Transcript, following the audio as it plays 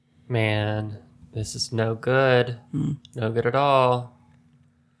Man, this is no good. No good at all.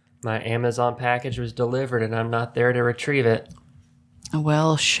 My Amazon package was delivered and I'm not there to retrieve it.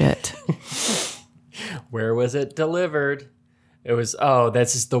 Well, shit. Where was it delivered? It was,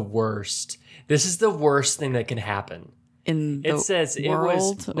 this is the worst. This is the worst thing that can happen. In the It says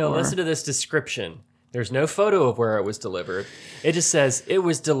world, it was, listen to this description. There's no photo of where it was delivered. It just says it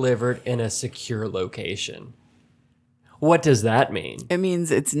was delivered in a secure location. What does that mean? It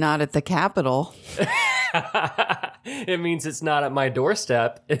means it's not at the Capitol. It means it's not at my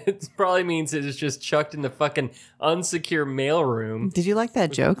doorstep. It probably means it's just chucked in the fucking unsecure mailroom. Did you like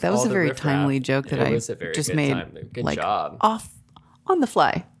that joke? That was All a the very riffraff. timely joke that It I was a very just good made. time. Good like, job. Off on the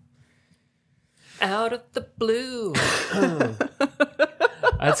fly. Out of the blue.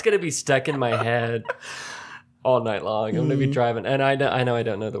 That's going to be stuck in my head all night long. I'm going to be driving. And I know I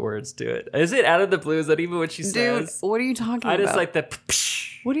don't know the words to it. Is it out of the blue? Is that even what she Dude, says? what are you talking about? I just like the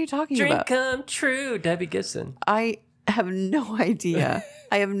What are you talking dream about? come true. Debbie Gibson. I have no idea.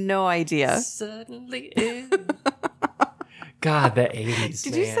 I have no idea. Suddenly ew. God, the 80s,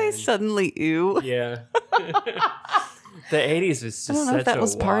 Did you say suddenly ooh? Yeah. The 80s was just I don't know if such that a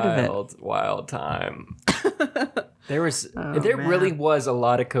was part of it. wild time. There really was a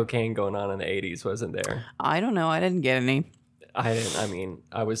lot of cocaine going on in the 80s, wasn't there? I don't know. I didn't get any.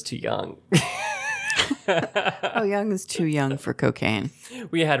 I was too young. Oh, young is too young for cocaine.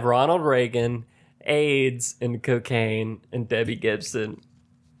 We had Ronald Reagan, AIDS, and cocaine, and Debbie Gibson,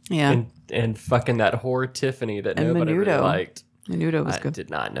 Yeah. and fucking that whore Tiffany that And nobody really Menudo. liked. Menudo was I good. did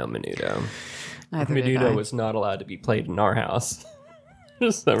not know Menudo. Neither did I. Menudo was not allowed to be played in our house.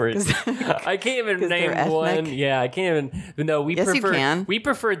 For some reason. I can't even 'Cause they're name one. ethnic? Yeah, I can't even. No, Yes, you can. We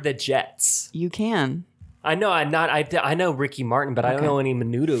preferred the Jets. You can. I know. I know Ricky Martin, but I don't Okay. know any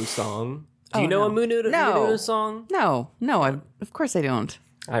Menudo song. Do you Oh, know no. a Menudo, No. Menudo song? No, of course I don't.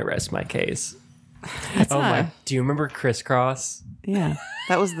 I rest my case. That's Oh not. my! Do you remember Crisscross? Yeah.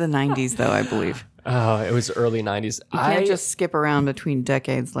 That was the 90s, though, I believe. Oh, it was early 90s. You can't just skip around between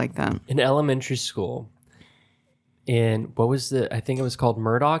decades like that. In elementary school, I think it was called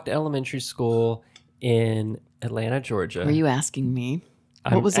Murdoch Elementary School in Atlanta, Georgia. Were you asking me?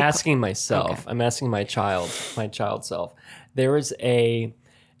 I'm was it asking myself. Okay. I'm asking my child self. There was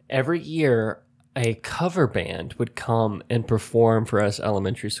every year a cover band would come and perform for us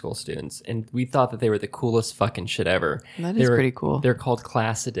elementary school students, and we thought that they were the coolest fucking shit ever. That is pretty cool. They're called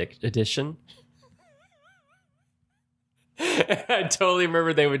Class Edition. I totally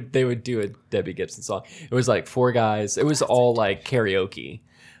remember they would do a Debbie Gibson song. It was like four guys. It was all like karaoke.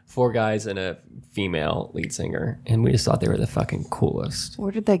 Four guys and a female lead singer, and we just thought they were the fucking coolest.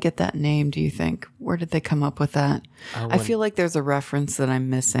 Where did they get that name, do you think? Where did they come up with that? I feel like there's a reference that I'm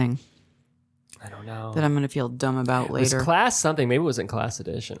missing I don't know. that I'm going to feel dumb about It was later. Class something. Maybe it wasn't Class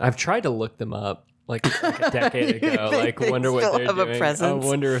Edition. I've tried to look them up like a decade ago. think Like, they wonder what still they're have a doing. presence? I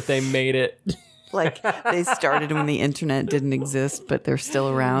wonder if they made it. Like they started when the internet didn't exist, but they're still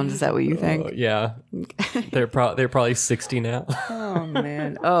around. Is that what you think? Yeah, they're probably 60 now. Oh,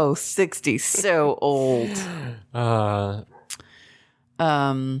 man. Oh, 60. So old. We'll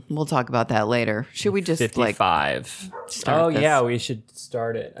talk about that later. Should we just 55. start this? Yeah, we should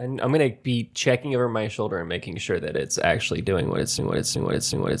start it. I'm gonna be checking over my shoulder and making sure that it's actually doing what it's doing.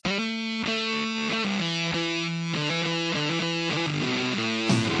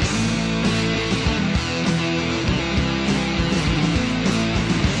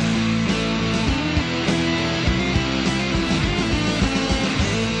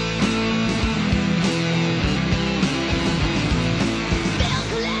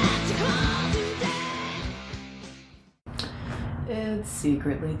 It's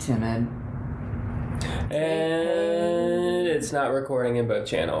secretly timid. And it's not recording in both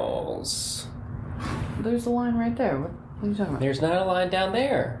channels. There's a line right there. What are you talking about? There's not a line down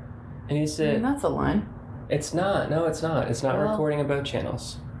there. And he I said, mean, that's a line. it's not. No, it's not. It's not Well- recording in both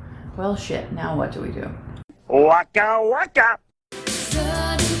channels. Well, shit. Now what do we do? Waka waka.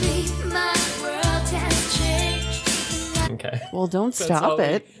 Suddenly my world has changed. Okay. Well, don't That's stop all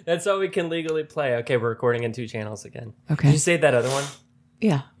it. That's all we can legally play. Okay, we're recording in two channels again. Okay. Did you say that other one?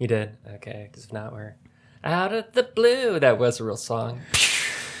 Yeah. You did? Okay, because if not, we're out of the blue. That was a real song.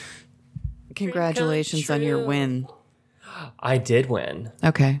 Congratulations on your true. win. I did win.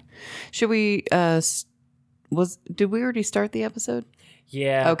 Okay. Should we did we already start the episode?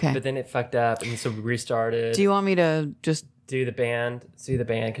 Yeah. Okay. But then it fucked up, and so we restarted. Do you want me to just do the band? Do the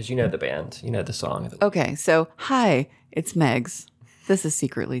band, because you know the band. You know the song. Okay, so hi, it's Megs. This is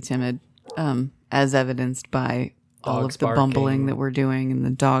Secretly Timid, as evidenced by all Dogs of the bumbling barking. that we're doing and the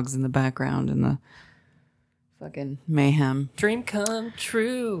dogs in the background and the Fucking mayhem. Dream come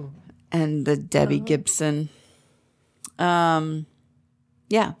true. And the Debbie Gibson.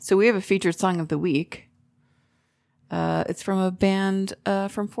 Yeah, so we have a featured song of the week. It's from a band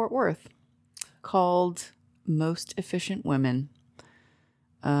from Fort Worth called Most Efficient Women.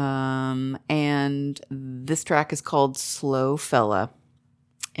 And this track is called Slow Fella.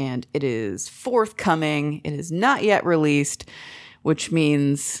 And it is forthcoming. It is not yet released, which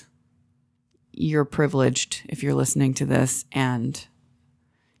means you're privileged if you're listening to this, and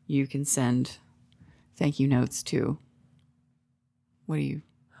you can send thank you notes to. What do you?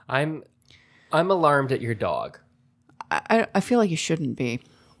 I'm alarmed at your dog. I feel like you shouldn't be.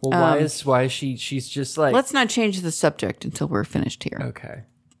 Well, why is she's just like Let's not change the subject until we're finished here. okay.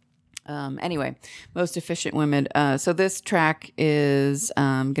 Anyway, Most Efficient Women. So this track is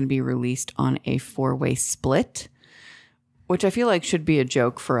going to be released on a 4-way split, which I feel like should be a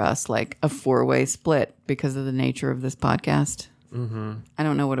joke for us, like a 4-way split because of the nature of this podcast. Mm-hmm. I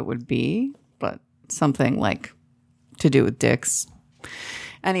don't know what it would be, but something like to do with dicks.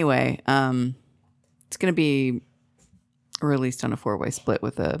 Anyway, it's going to be released on a 4-way split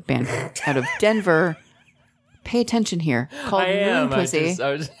with a band out of Denver. Pay attention here. Called Moon Pussy.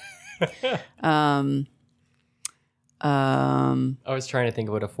 I was trying to think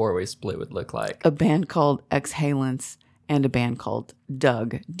of what a 4-way split would look like. A band called Exhalants and a band called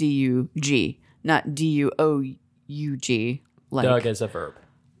Doug, D-U-G, not D-U-O-U-G. Like, Doug as a verb.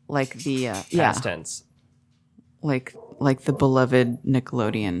 like the Past tense. like the beloved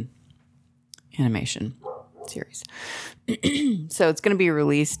Nickelodeon animation series. So it's going to be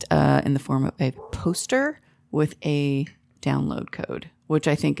released in the form of a poster with a download code, which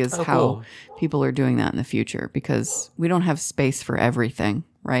I think is how cool. people are doing that in the future because we don't have space for everything,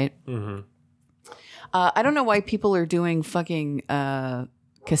 right? Mm-hmm. I don't know why people are doing fucking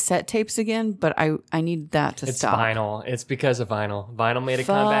cassette tapes again, but I need that to stop. It's vinyl. It's because of vinyl. Vinyl made a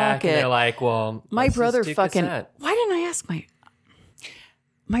Fuck comeback, it. and they're like, "Well, My let's brother just do fucking. cassette." Why didn't I ask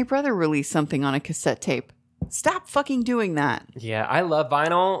my brother released something on a cassette tape? Stop fucking doing that. Yeah, I love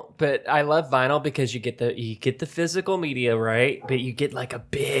vinyl, but I love vinyl because you get the physical media, right? But you get like a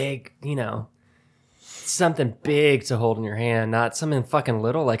big, something big to hold in your hand, not something fucking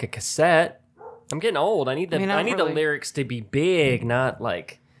little like a cassette. I'm getting old. I need the the lyrics to be big, not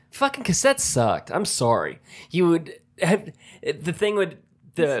like fucking cassettes sucked. I'm sorry. You would have the thing would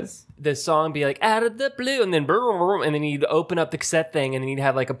the song be like out of the blue, and then and then you'd open up the cassette thing, and then you'd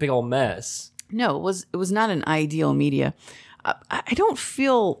have like a big old mess. No, it was not an ideal media. I don't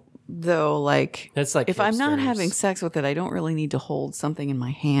feel though like That's like if I'm not hipsters. having sex with it, I don't really need to hold something in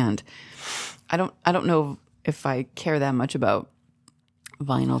my hand. I don't know if I care that much about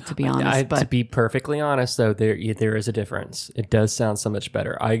vinyl, to be honest. To be perfectly honest, though, there is a difference. It does sound so much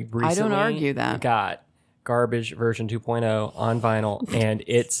better. I recently argue that. got Garbage version 2.0 on vinyl, and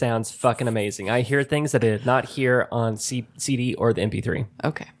it sounds fucking amazing. I hear things that I did not hear on CD or the MP3.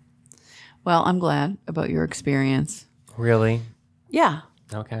 Okay. Well, I'm glad about your experience. Really? Yeah,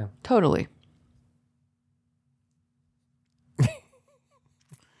 Okay. totally.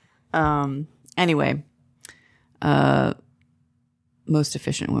 Anyway, Most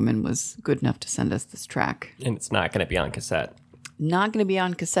Efficient Women was good enough to send us this track. And it's not going to be on cassette. Not going to be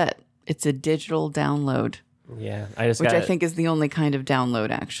on cassette. It's a digital download, Yeah. I just which got I think is the only kind of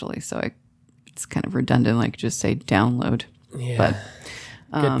download, actually. So it's kind of redundant, like just say download. Yeah.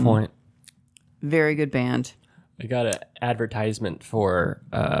 But good point. very good band. I got an advertisement for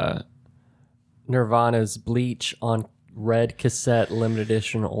Nirvana's Bleach on red cassette, limited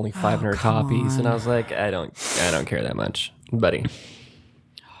edition, only 500 copies, and I was like, I don't care that much, buddy.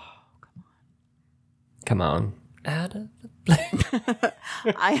 Come on. I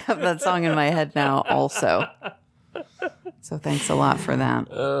have that song in my head now also. So thanks a lot for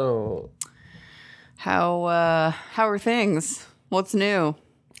that. Oh, How are things? What's new?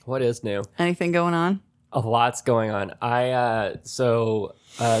 what is new? Anything going on? A lot's going on.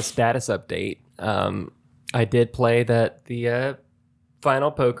 Status update. I did play the final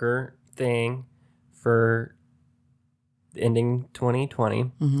poker thing for ending 2020.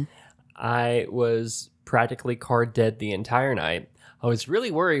 Mm-hmm. I was practically card dead the entire night. I was really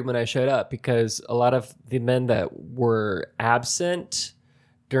worried when I showed up because a lot of the men that were absent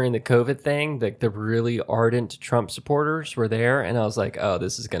during the COVID thing, the really ardent Trump supporters were there. And I was like, oh,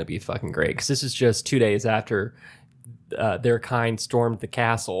 this is going to be fucking great. Because this is just 2 days after their kind stormed the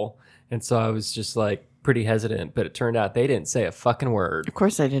castle. And so I was just like pretty hesitant. But it turned out they didn't say a fucking word. Of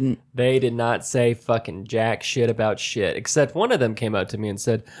course I didn't. They did not say fucking jack shit about shit. Except one of them came up to me and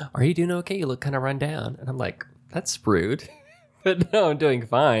said, are you doing okay? You look kind of run down. And I'm like, that's rude. But no, I'm doing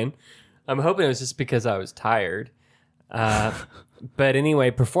fine. I'm hoping it was just because I was tired. But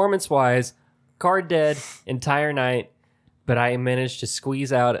anyway, performance-wise, card dead entire night, but I managed to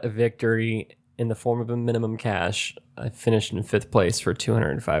squeeze out a victory in the form of a minimum cash. I finished in 5th place for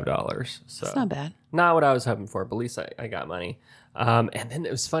 $205. So It's not bad. not what I was hoping for, but at least I got money. And then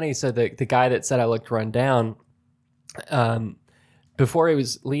it was funny. So the guy that said I looked run down, before he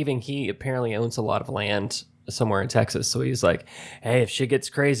was leaving, he apparently owns a lot of land somewhere in Texas. So he's like, hey, if shit gets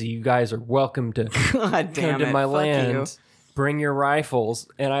crazy, you guys are welcome to God damn come to it. my Fuck land. you. Bring your rifles.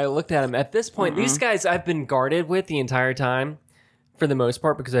 And I looked at him. At this point, these guys I've been guarded with the entire time for the most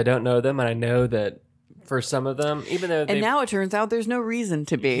part because I don't know them. And I know that for some of them, even though And now it turns out there's no reason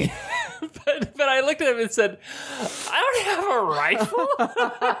to be. but I looked at him and said, I don't have a rifle.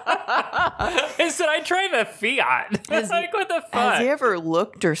 I said, I drive a Fiat. Like, what the fuck? Has he ever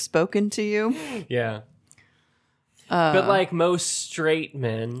looked or spoken to you? Yeah. But like most straight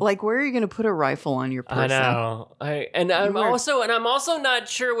men, Like, where are you going to put a rifle on your person? I know. I'm also not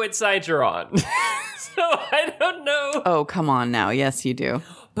sure what side you're on. So I don't know. Oh, come on now. Yes, you do.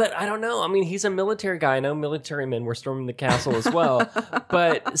 But I don't know. I mean, he's a military guy. I know military men were storming the castle as well.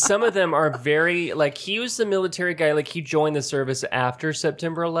 But some of them are very, like, he was the military guy. Like, he joined the service after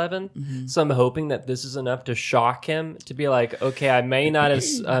September 11th. Mm-hmm. So I'm hoping that this is enough to shock him to be like, okay, I may not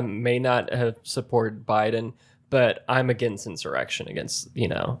have supported Biden, but I'm against insurrection against,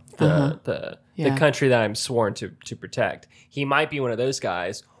 the Yeah. country that I'm sworn to protect. He might be one of those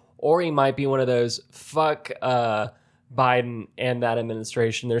guys, or he might be one of those fuck Biden and that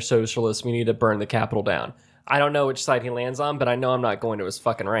administration. They're socialists. We need to burn the Capitol down. I don't know which side he lands on, but I know I'm not going to his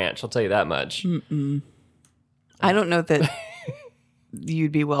fucking ranch. I'll tell you that much. I don't know that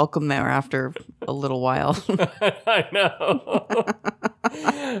you'd be welcome there after a little while. I know.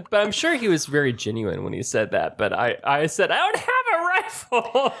 But I'm sure he was very genuine when he said that. But I said, I don't have a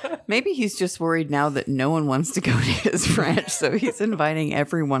rifle. Maybe he's just worried now that no one wants to go to his ranch, so he's inviting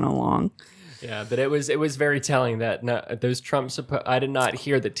everyone along. Yeah, but it was very telling that those Trump I did not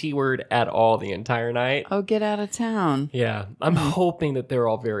hear the T word at all the entire night. Oh, get out of town. Yeah, I'm hoping that they're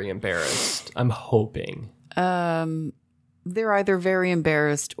all very embarrassed. I'm hoping. They're either very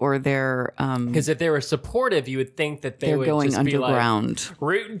embarrassed or they're Because if they were supportive, you would think that they're would going just underground. be like,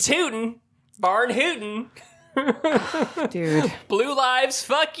 rootin' tootin', barn hootin', Dude, blue lives,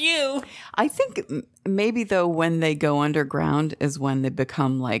 fuck you. I think maybe though when they go underground is when they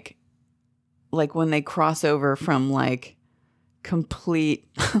become like when they cross over from like complete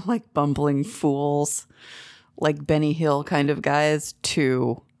like bumbling fools, like Benny Hill kind of guys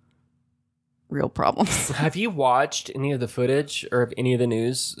to real problems. Have you watched any of the footage or of any of the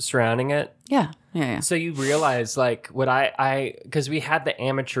news surrounding it? Yeah. So you realize like what because we had the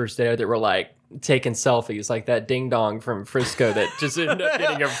amateurs there that were like taking selfies, like that ding dong from Frisco that just ended up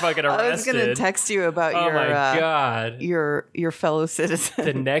getting her fucking arrested. I was gonna text you about Oh your my God. your fellow citizen.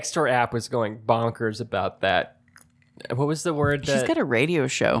 The Nextdoor app was going bonkers about that. What was the word that She's got a radio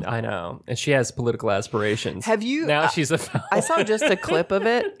show. I know, and she has political aspirations. Have you- Now she's a felon. I saw just a clip of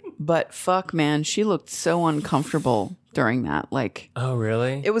it, but fuck, man, she looked so uncomfortable during that. Like, Oh,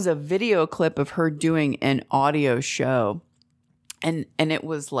 really? it was a video clip of her doing an audio show, and it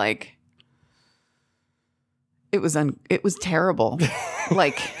was like, it was terrible.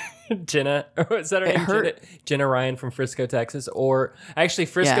 Like, Jenna, or is that her It name? hurt. Jenna Ryan from Frisco, Texas. Or actually,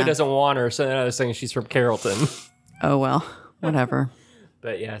 Frisco Yeah. doesn't want her, so then I was saying she's from Carrollton. oh well, whatever.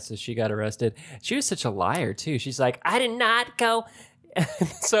 But yeah, so she got arrested. She was such a liar too. She's like, I did not go.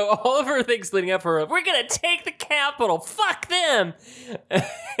 So all of her things leading up for her, we're gonna take the Capitol. Fuck them.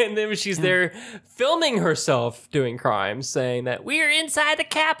 And then she's there filming herself doing crimes, saying that we are inside the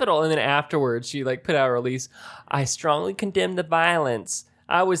Capitol. And then afterwards, she like put out a release. I strongly condemn the violence.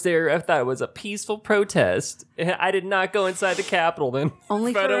 I was there. I thought it was a peaceful protest. I did not go inside the Capitol. Then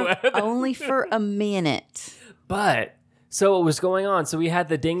Only for a minute. But so what was going on? So we had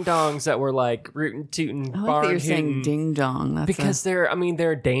the ding dongs that were like rootin' tootin', I like barn that you're saying hootin', ding dong. That's because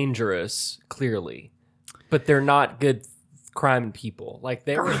they're dangerous, clearly, but they're not good crime people. Like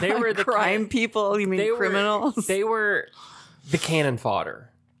they were the crime people. You mean they criminals? They were the cannon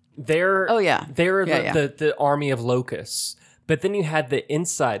fodder. They're Oh, yeah. they were Yeah, the army of locusts. But then you had the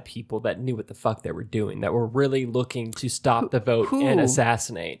inside people that knew what the fuck they were doing, that were really looking to stop the vote Who? and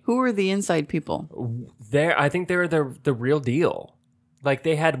assassinate. Who were the inside people? I think they're the real deal. Like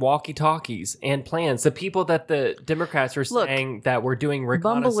they had walkie-talkies and plans. The people that the Democrats were Look, saying that were doing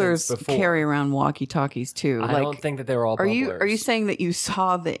reconnaissance Bumblers before. carry around walkie-talkies too. I don't think that they were all Are bumblers. you saying that you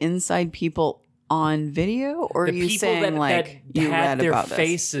saw the inside people on video, or are the you people saying that like you had read their about this?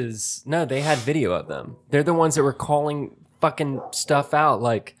 faces? No, they had video of them. They're the ones that were calling fucking stuff out.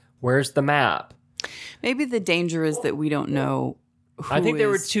 Like, Where's the map? Maybe the danger is that we don't know who I think there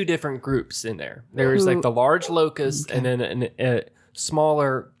were is- two different groups in there. There was like the large locust and then a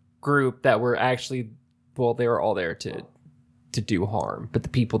smaller group that were actually, well, they were all there to do harm. But the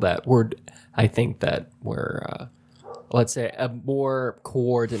people that were, I think that were, let's say, a more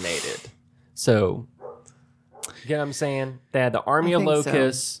coordinated. So, you get what I'm saying? They had the army I of think so.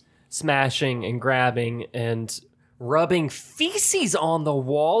 locusts smashing and grabbing and rubbing feces on the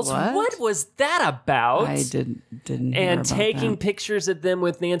walls. What? What was that about? I didn't hear And about taking that. pictures of them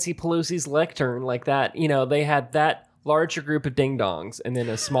with Nancy Pelosi's lectern like that. You know, they had that larger group of ding-dongs and then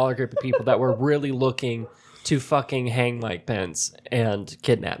a smaller group of people that were really looking to fucking hang Mike Pence and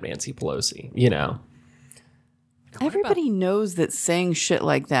kidnap Nancy Pelosi, you know. Everybody knows that saying shit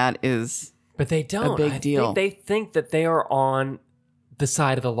like that is But they don't. big I think deal. they think that they are on the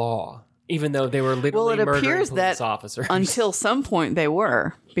side of the law, even though they were literally it murdering appears police that officers. until some point they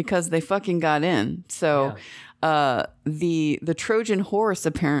were, because they fucking got in. So the Trojan horse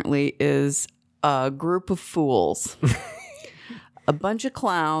apparently is a group of fools. A bunch of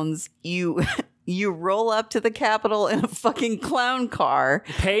clowns. You roll up to the Capitol in a fucking clown car.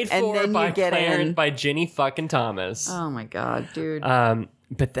 Paid and for then by you get Clarence, in. by Ginny fucking Thomas. Oh my god, dude.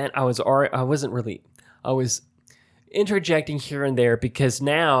 But then I was interjecting here and there because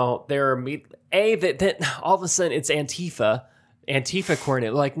now there are that all of a sudden it's Antifa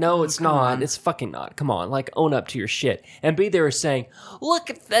coordinated. Like, no, it's not. on. It's fucking not. Come on, like own up to your shit. And B, they were saying, look,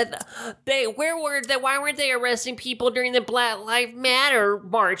 that why weren't they arresting people during the Black Lives Matter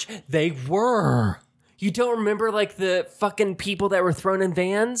march? They were. You don't remember like the fucking people that were thrown in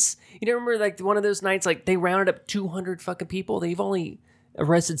vans? You don't remember like one of those nights like they rounded up 200 fucking people? They've only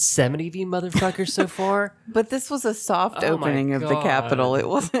arrested 70 of you motherfuckers so far. But this was a soft Oh my opening of the God. Capitol. It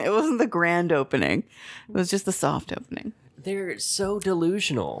wasn't the grand opening. It was just the soft opening. They're so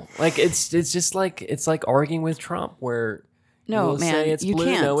delusional. Like it's just like it's like arguing with Trump where No, you'll man, say it's you blue,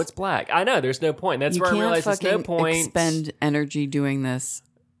 can't. no, it's black. I know there's no point. That's You where I can't realized there's no fucking point. expend energy doing this.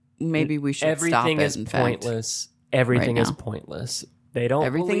 Maybe we should Everything stop it. is In fact, pointless. Everything right is now. pointless. They don't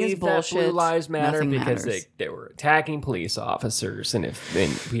Everything is believe that Blue bullshit. Lives Matter Nothing because matters. they were attacking police officers. And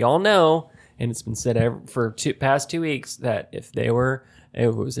we all know, and it's been said for past 2 weeks, that if it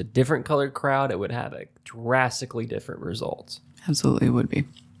was a different colored crowd, it would have a drastically different result. Absolutely would be.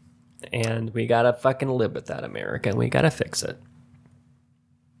 And we gotta fucking live with that, America, and we gotta fix it.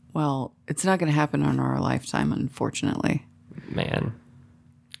 Well, it's not going to happen in our lifetime, unfortunately. Man.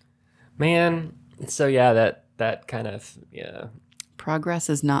 So yeah, that kind of, yeah. Progress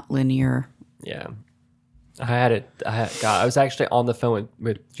is not linear. Yeah. God, I was actually on the phone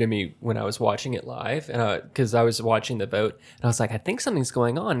with Jimmy when I was watching it live, and because I was watching the vote, and I was like, I think something's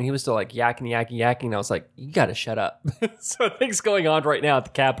going on. And he was still like yakking. And I was like, you got to shut up. Something's going on right now at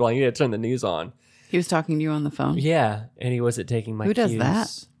the Capitol. I need to turn the news on. He was talking to you on the phone. Yeah, and he wasn't taking my Who does cues.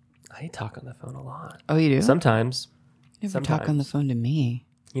 that? I talk on the phone a lot. Oh, you do? Sometimes. You never talk on the phone to me.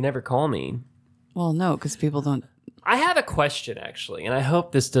 You never call me. Well, no, because people don't. I have a question, actually, and I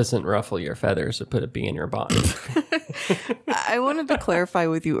hope this doesn't ruffle your feathers or put a bee in your bonnet. I wanted to clarify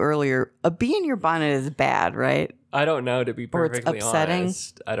with you earlier. A bee in your bonnet is bad, right? I don't know, to be Or it's perfectly upsetting.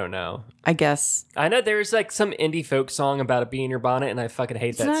 honest. I don't know. I guess. I know there's like some indie folk song about a bee in your bonnet, and I fucking hate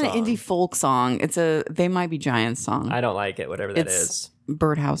It's that not song. an indie folk song. It's a They Might Be Giants song. I don't like it, whatever that it's is.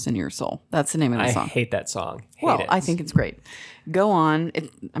 Birdhouse in Your Soul. That's the name of the I song. hate that song. Hate Well, it. I think it's great. Go on.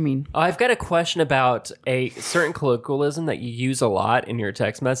 I've got a question about a certain colloquialism that you use a lot in your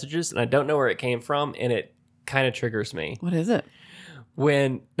text messages, and I don't know where it came from, and it kind of triggers me. what is it?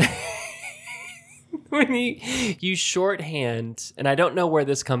 When when you shorthand, and I don't know where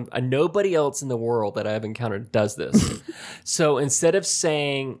this comes, nobody else in the world that I've encountered does this. So instead of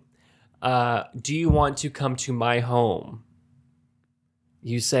saying, do you want to come to my home?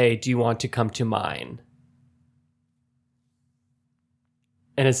 You say, do you want to come to mine?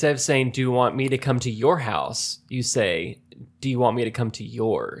 And instead of saying, do you want me to come to your house? You say, do you want me to come to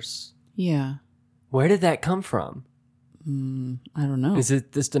yours? Yeah. Where did that come from? I don't know. Is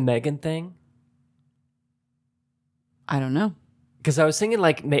it this the Megan thing? I don't know. Because I was thinking,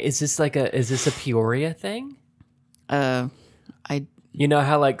 like, is this a Peoria thing? I You know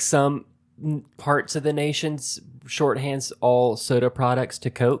how like some parts of the nation's shorthands all soda products to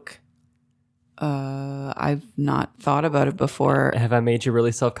Coke? I've not thought about it before. Have I made you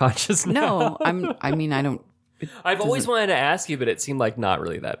really self-conscious now? No, I mean, I don't. I've always wanted to ask you, but it seemed like not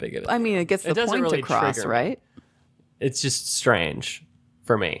really that big of a I mean, it gets the doesn't point really across, trigger me. right? It's just strange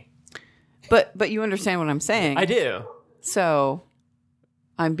for me. But you understand what I'm saying. I do. So,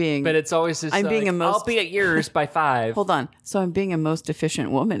 I'm being. But it's always just I'm being a most- I'll be at yours by 5. Hold on. So I'm being a most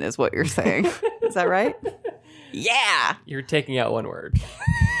efficient woman, is what you're saying. Is that right? Yeah. You're taking out one word.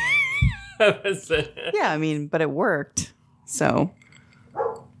 Yeah, I mean, but it worked. So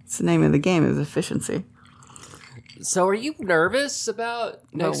it's the name of the game is efficiency. So are you nervous about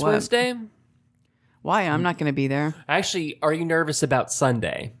next what? Wednesday? Why? I'm not going to be there. Actually, are you nervous about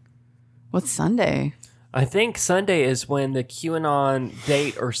Sunday? What's Sunday? I think Sunday is when the QAnon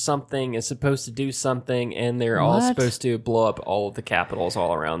date or something is supposed to do something, and they're all What? supposed to blow up all of the capitals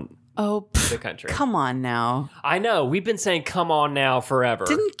all around Oh, the country. come on now. I know. We've been saying "come on now" forever.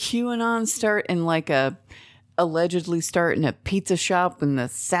 Didn't QAnon start in allegedly start in a pizza shop in the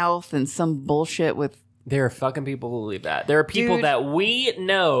South and some bullshit with There are fucking people who believe that. There are people Dude. that we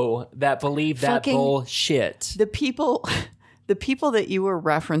know that believe that Fucking- bullshit. the people that you were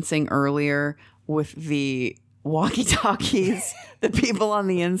referencing earlier with the walkie-talkies, the people on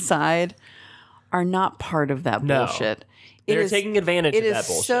the inside are not part of that No. bullshit. They're taking advantage It of that is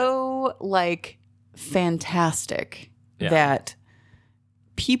bullshit. so fantastic Yeah. that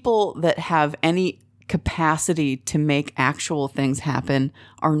people that have any capacity to make actual things happen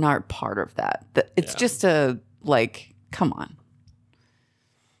are not part of that. It's just come on.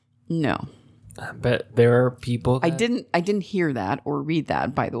 No. But there are people that... I didn't hear that or read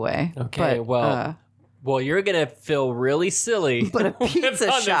that, by the way. Okay, But, well, you're going to feel really silly. but a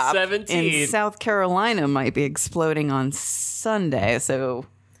pizza on shop the in 17th. South Carolina might be exploding on Sunday, so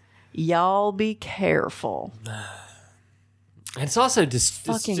y'all be careful. And it's also just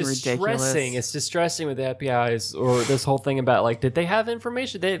Fucking distressing. ridiculous. It's distressing with the FBI's or this whole thing about did they have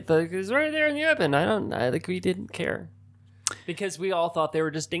information? It was right there in the open. I think we didn't care. Because we all thought they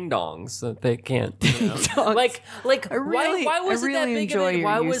were just ding dongs that they can't. You know. Dongs. Why was it that really big of enjoy a your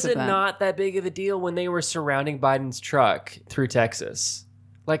Why use was of it that. not that big of a deal when they were surrounding Biden's truck through Texas?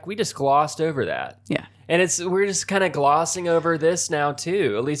 We just glossed over that. Yeah. And we're just kind of glossing over this now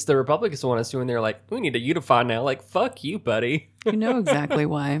too. At least the Republicans want us to, and they're like, we need to unify now. Fuck you, buddy. You know exactly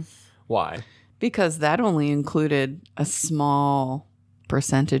why. Why? Because that only included a small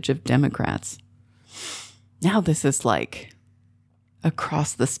percentage of Democrats. Now this is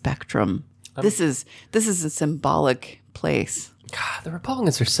across the spectrum. This is a symbolic place. God, the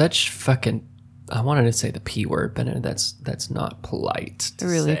Republicans are such fucking. I wanted to say the P word, but that's not polite. I To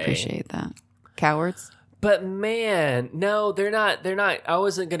really say. appreciate that. Cowards. But man, no, they're not. They're not. I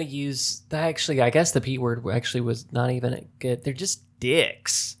wasn't gonna use. Actually, I guess the P word actually was not even good. They're just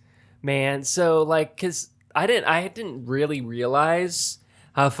dicks, man. So because I didn't really realize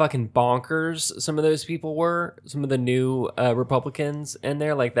how fucking bonkers some of those people were. Some of the new Republicans in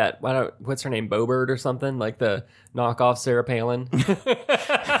there, that. What's her name, Boebert or something, the knockoff Sarah Palin.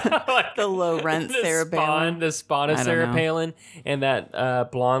 The low rent Sarah Palin. The spawn of I don't Sarah know. Palin, and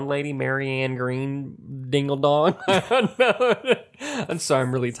that blonde lady, Marianne Green Dingle Dong. I don't know. I'm sorry,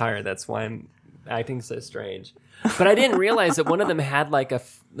 I'm really tired. That's why I'm acting so strange. But I didn't realize that one of them had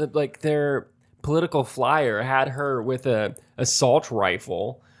their political flyer had her with a assault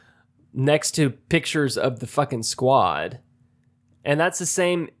rifle next to pictures of the fucking squad, and that's the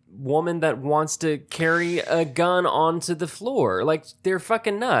same woman that wants to carry a gun onto the floor. They're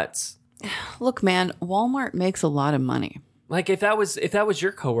fucking nuts. Look, man, Walmart makes a lot of money. If that was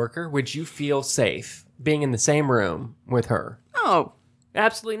your coworker, would you feel safe being in the same room with her? Oh,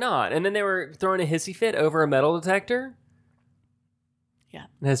 Absolutely not. And then they were throwing a hissy fit over a metal detector. yeah.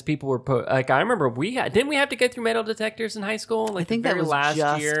 As people were I remember didn't we have to go through metal detectors in high school? I think the that very was last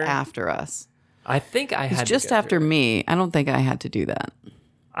just year. after us. I think I It's had just to go after through it. me. I don't think I had to do that.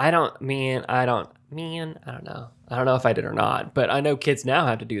 I don't know. I don't know if I did or not, but I know kids now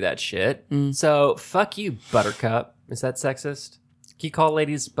have to do that shit. So fuck you, Buttercup. Is that sexist? Can you call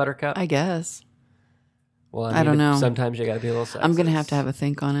ladies Buttercup? I guess. Well, I don't know. Sometimes you got to be a little sexist. I'm going to have a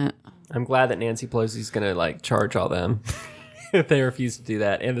think on it. I'm glad that Nancy Pelosi's going to charge all them if they refuse to do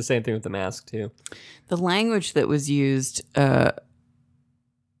that. And the same thing with the mask too. The language that was used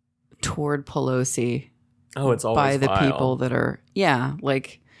toward Pelosi Oh, it's always by the vile. people that are,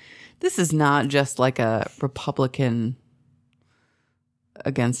 this is not just a Republican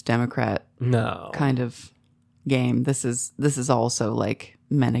against Democrat No. kind of game. This is also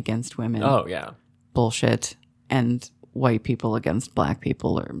men against women Oh yeah. bullshit, and white people against black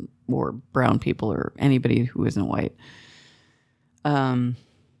people or brown people or anybody who isn't white.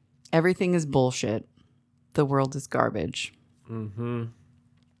 Everything is bullshit. The world is garbage. Mm-hmm.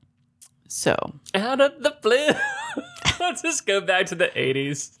 So, Out of the blue. Let's just go back to the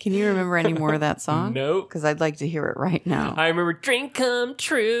 80s. can you remember any more of that song? Nope. Because I'd like to hear it right now. I remember Dream Come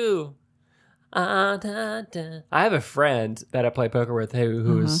True. I have a friend that I play poker with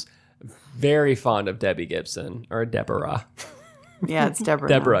who's very fond of Debbie Gibson or Deborah. Yeah, it's Deborah.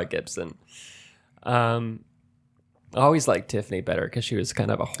 Deborah Gibson. I always liked Tiffany better because she was kind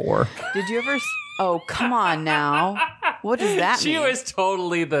of a whore. Did you ever? Oh, come on now. What does that She mean? was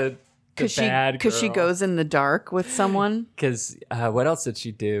totally the bad girl. Because she goes in the dark with someone. Because what else did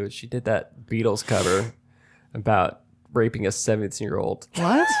she do? She did that Beatles cover about raping a 17-year-old.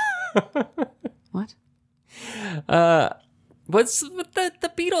 What? What? What's with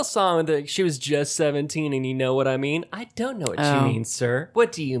the Beatles song that she was just 17 and you know what I mean? I don't know what you mean, sir.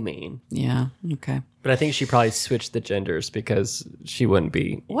 What do you mean? Yeah. Okay. But I think she probably switched the genders because she wouldn't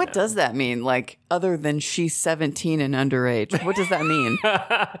be. What does that mean? Like, other than she's 17 and underage, what does that mean?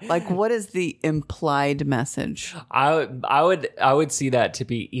 Like, what is the implied message? I would see that to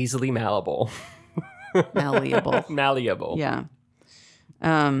be easily malleable. Malleable. Malleable. Yeah.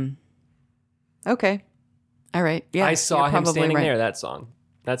 Okay. All right. Yeah. I saw you're him probably standing right. there. That song.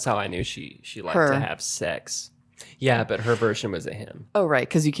 That's how I knew she liked Her. to have sex. Yeah, but her version was a him. Oh, right.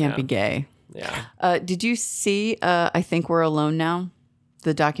 Because you can't be gay. Yeah. Did you see I Think We're Alone Now?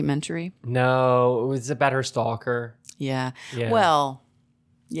 The documentary? No, it was about her stalker Yeah. Yeah. Well,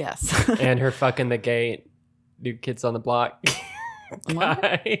 yes. and her fucking the gay new kids on the block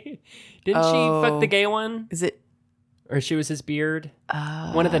guy. Didn't she fuck the gay one? Is it Or she was his beard?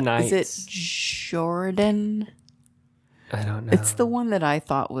 One of the nights. Is it Jordan? I don't know. It's the one that I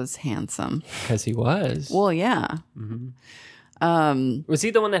thought was handsome. Because he was. Well, yeah. Was he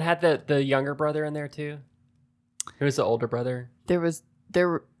the one that had the younger brother in there too? Who was the older brother? There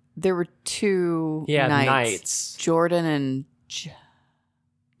were two Yeah, knights. knights. Jordan and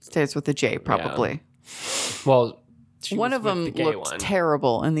starts with a J, probably. Well, she One was of with them the gay looked one.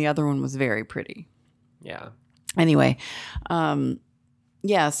 terrible, and the other one was very pretty. Yeah. Anyway,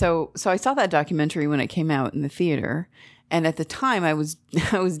 yeah. So I saw that documentary when it came out in the theater, and at the time I was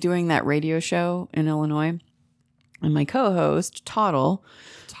doing that radio show in Illinois, and my co-host Toddle.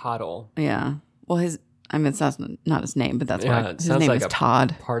 Yeah. Well, it's not his name, but that's Yeah, why it his sounds name like is a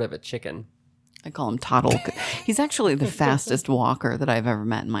Todd. Part of a chicken. I call him Toddle. He's actually the fastest walker that I've ever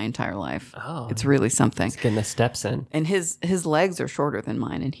met in my entire life. Oh. It's really something. He's getting the steps in. And his legs are shorter than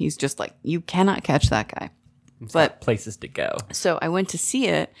mine, and he's just like, you cannot catch that guy. He's But- got places to go. So I went to see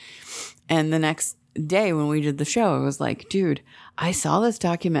it, and the next day when we did the show, I was like, dude, I saw this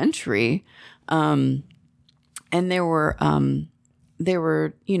documentary, and there were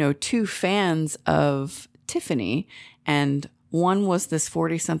two fans of Tiffany, and one was this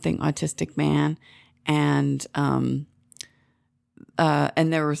 40-something autistic man, and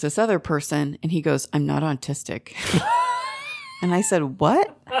there was this other person, and he goes, I'm not autistic. And I said,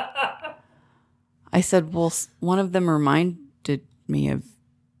 what? I said, well, one of them reminded me of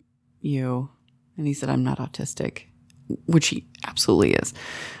you. And he said, I'm not autistic, which he absolutely is,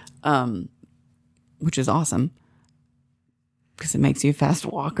 which is awesome because it makes you a fast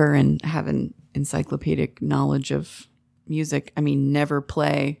walker and have an encyclopedic knowledge of music. I mean, never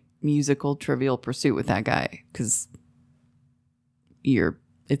play musical Trivial Pursuit with that guy because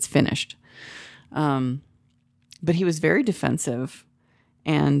it's finished. But he was very defensive.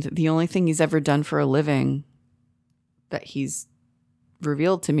 And the only thing he's ever done for a living that he's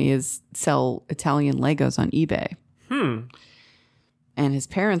revealed to me is sell Italian Legos on eBay. And his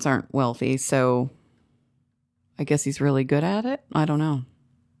parents aren't wealthy, so I guess he's really good at it. I don't know.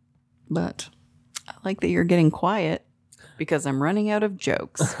 But I like that you're getting quiet because I'm running out of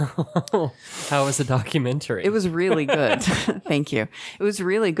jokes. How was the documentary? It was really good. Thank you. It was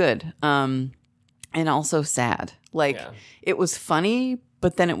really good. And also sad. Like, Yeah. It was funny,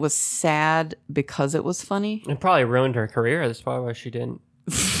 but then it was sad because it was funny. It probably ruined her career. That's probably why she didn't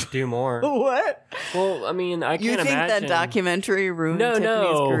do more. What? Well, I mean, I You can't think imagine. that documentary ruined No,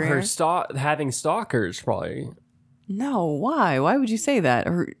 Tiffany's career? her having stalkers probably. No, why? Why would you say that?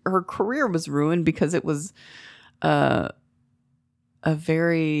 Her career was ruined because it was a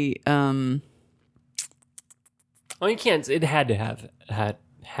very Well, you can't. It had to have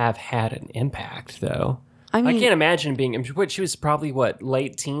had an impact, though. I mean, I can't imagine being. She was probably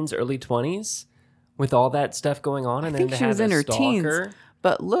late teens, early 20s, with all that stuff going on, and I think then to she was have in a her stalker. teens.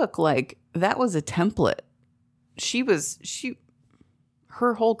 But look, like that was a template.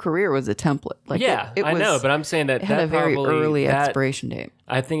 Her whole career was a template. Like Yeah, it I know, was- but I'm saying that it had that a very probably, early that, expiration date.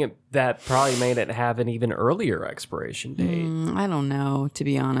 I think that probably made it have an even earlier expiration date. I don't know, to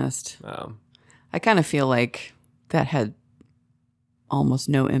be honest. Um, I kind of feel like that had almost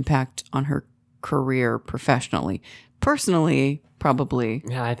no impact on her career professionally. Personally, probably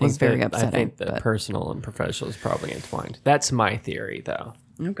yeah, I think was very that, upsetting. I think the but- personal and professional is probably entwined. That's my theory, though.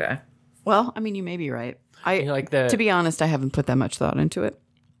 Okay. Well, I mean, you may be right. You know, like the To be honest, I haven't put that much thought into it.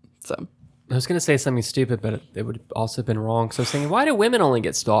 So I was going to say something stupid, but it would have also been wrong. So I was thinking, why do women only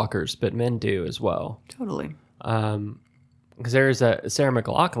get stalkers, but men do as well? totally. Because there's a Sarah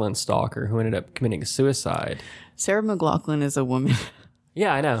McLachlan stalker who ended up committing suicide. Sarah McLachlan is a woman.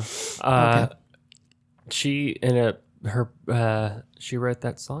 Yeah, I know. She ended up she wrote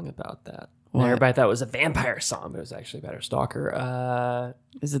that song about that. And What? everybody thought it was a vampire song, but it was actually about her stalker.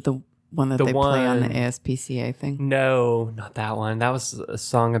 Is it the one that The they play on the one- ASPCA thing? No, not that one. That was a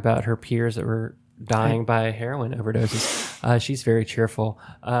song about her peers that were dying by heroin overdoses. She's very cheerful.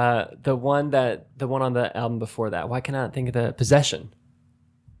 The one on the album before that. Why can I not think of the Possession?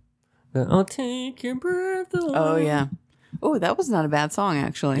 I'll take your breath away. Oh, yeah. Oh, that was not a bad song,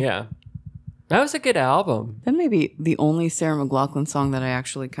 actually. Yeah. That was a good album. That may be the only Sarah McLachlan song that I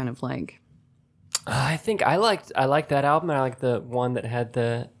actually kind of like. I think I liked that album. And I like the one that had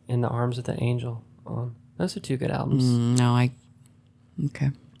the In the Arms of the Angel on. Those are two good albums.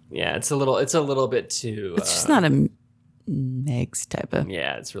 Okay. Yeah, it's a little bit too. It's just not a Megs type of.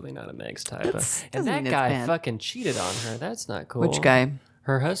 Yeah, it's really not a Meg's type. That's- And doesn't that mean it's guy bad. fucking cheated on her. That's not cool. Which guy?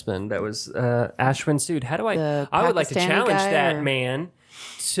 Her husband. That was Ashwin Sood. How do The I would like to Pakistani challenge guy, that or- man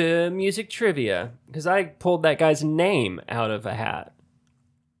to music trivia because I pulled that guy's name out of a hat.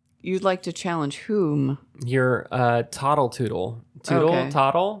 You'd like to challenge whom? Your Toddle Toodle. Okay.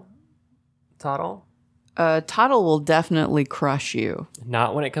 Toddle? Toddle will definitely crush you.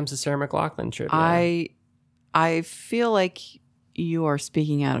 Not when it comes to Sarah McLachlan trivia. I feel like you are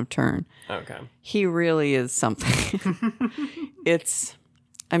speaking out of turn. Okay. He really is something.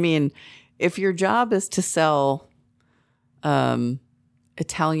 I mean, if your job is to sell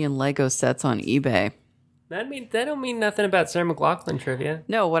Italian Lego sets on eBay. That don't mean nothing about Sarah McLachlan trivia.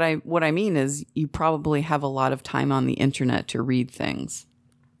 No, what I mean is you probably have a lot of time on the internet to read things.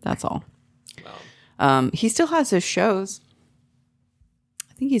 That's all. He still has his shows.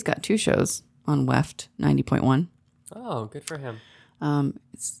 I think he's got 2 shows on WEFT 90.1. Oh, good for him.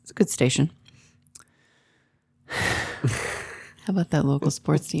 It's a good station. How about that local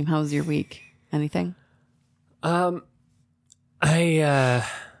sports team? How was your week? Anything?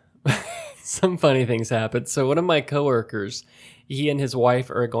 Some funny things happened. So one of my coworkers, he and his wife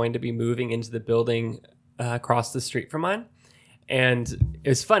are going to be moving into the building across the street from mine. And it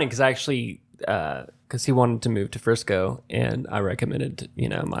was funny because I actually, because he wanted to move to Frisco and I recommended,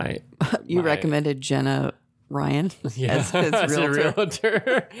 my... You recommended Jenna Ryan as his as a realtor.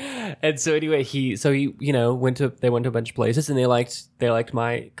 realtor. And so anyway, he went to a bunch of places and they liked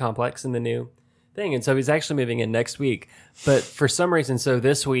my complex and the new thing. And so he's actually moving in next week. But for some reason, so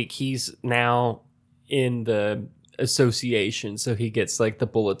this week he's now in the association. So he gets like the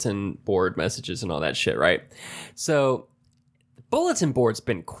bulletin board messages and all that shit, right? So the bulletin board's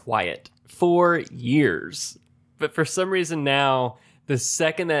been quiet for years. But for some reason now, the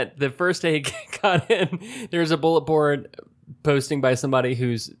first day he got in, there was a bullet board posting by somebody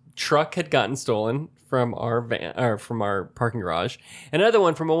whose truck had gotten stolen from our van or from our parking garage. Another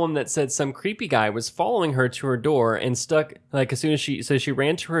one from a woman that said some creepy guy was following her to her door and stuck like as soon as she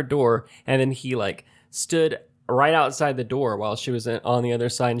ran to her door and then he like stood right outside the door while she was on the other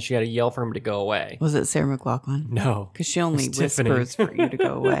side and she had to yell for him to go away. Was it Sarah McLachlan? No, Because she only It was Tiffany. whispers for you to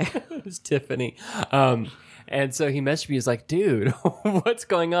go away. It was Tiffany. And so he messaged me. He's like, dude, what's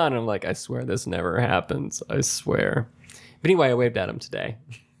going on? And I'm like, I swear this never happens. I swear. But anyway, I waved at him today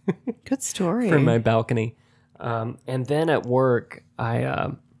Good story. from my balcony. And then at work,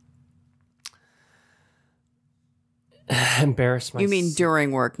 I embarrassed myself. You mean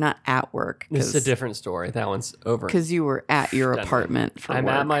during work, not at work? This is a different story. That one's over. Because you were at your Done. apartment for I'm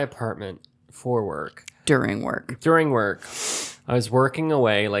work. at my apartment for work. during work. During work, I was working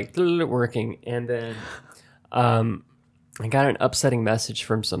away, like working, and then I got an upsetting message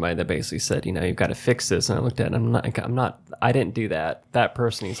from somebody that basically said, you've got to fix this. And I looked at it, I didn't do that. That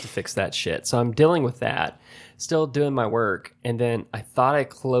person needs to fix that shit. So I'm dealing with that, still doing my work. And then I thought I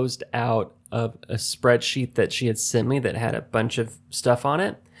closed out of a spreadsheet that she had sent me that had a bunch of stuff on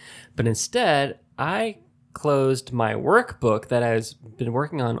it. But instead, I closed my workbook that I've been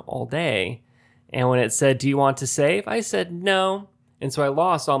working on all day. And when it said, do you want to save? I said no. And so I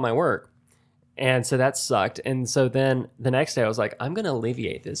lost all my work. And so that sucked. And so then the next day I was like, I'm going to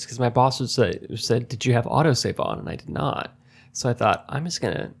alleviate this because my boss said, did you have autosave on? And I did not. So I thought, I'm just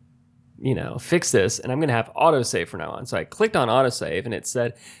going to, fix this and I'm going to have autosave from now on. So I clicked on autosave and it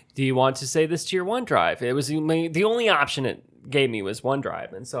said, do you want to save this to your OneDrive? It was the only option it gave me was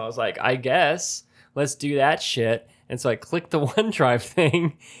OneDrive. And so I was like, I guess let's do that shit. And so I clicked the OneDrive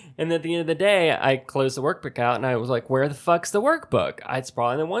thing, and at the end of the day, I closed the workbook out, and I was like, where the fuck's the workbook? It's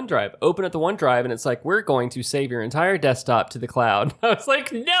probably in the OneDrive. Open up the OneDrive, and it's like, we're going to save your entire desktop to the cloud. I was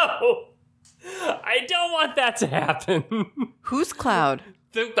like, no! I don't want that to happen. Whose cloud?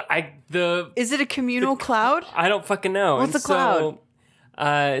 Is it a communal cloud? I don't fucking know. What's a cloud?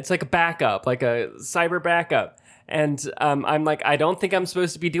 It's like a backup, like a cyber backup. And I'm like, I don't think I'm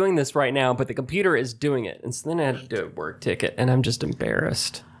supposed to be doing this right now, but the computer is doing it. And so then I had to do a work ticket, and I'm just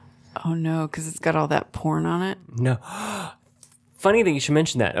embarrassed. Oh no, because it's got all that porn on it. No. Funny that you should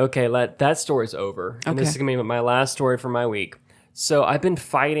mention that. Okay, that story's over. And this is going to be my last story for my week. So I've been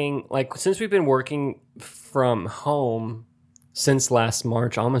fighting, like, since we've been working from home since last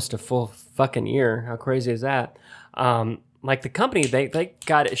March, almost a full fucking year. How crazy is that? Like the company, they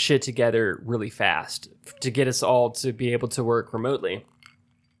got its shit together really fast to get us all to be able to work remotely.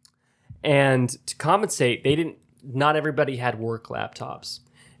 And to compensate, not everybody had work laptops.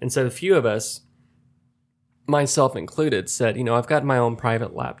 And so a few of us, myself included, said, I've got my own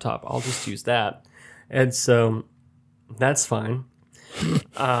private laptop. I'll just use that. And so that's fine.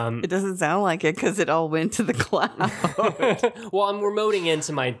 It doesn't sound like it because it all went to the cloud. Well, I'm remoting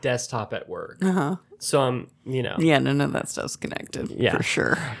into my desktop at work. Uh-huh. So I'm, Yeah, none of that stuff's connected. Yeah. For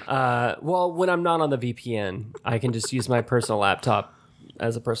sure. Well, when I'm not on the VPN, I can just use my personal laptop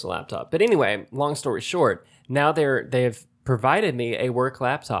as a personal laptop. But anyway, long story short, now they've provided me a work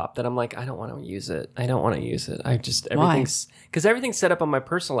laptop that I'm like, I don't want to use it. Because everything's set up on my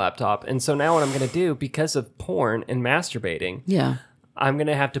personal laptop. And so now what I'm going to do, because of porn and masturbating, Yeah. I'm going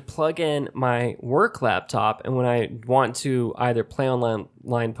to have to plug in my work laptop. And when I want to either play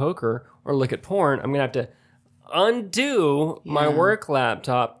online poker or look at porn, I'm going to have to undo my work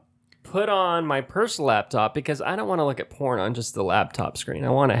laptop, put on my personal laptop, because I don't want to look at porn on just the laptop screen. I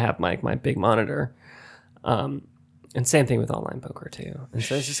want to have my big monitor. And same thing with online poker too. And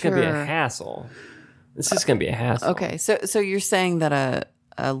so it's just going to be a hassle. It's just going to be a hassle. Okay, so you're saying that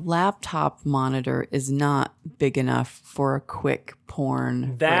a laptop monitor is not big enough for a quick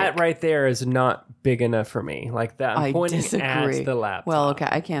porn That break. right there is not big enough for me. Like that, I'm I pointing disagree. at the laptop. Well, okay,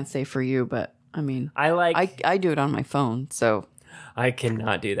 I can't say for you, but I mean, I do it on my phone, so I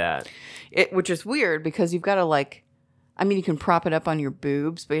cannot do that. which is weird because you've got to you can prop it up on your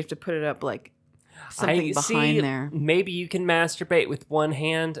boobs, but you have to put it up something behind there. Maybe you can masturbate with one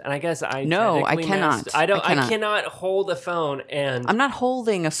hand, and I guess I cannot. I cannot hold a phone and I'm not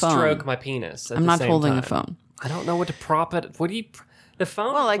holding a phone. stroke my penis. I'm not holding a phone. I don't know what to prop it. What do you? The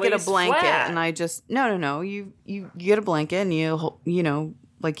phone. Well, I get a lays blanket, flat. and I just no. You get a blanket, and you You're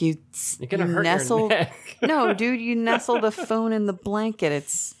gonna hurt nestle. your neck. No, dude, you nestle the phone in the blanket.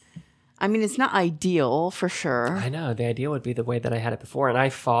 It's not ideal for sure. I know. The idea would be the way that I had it before. And I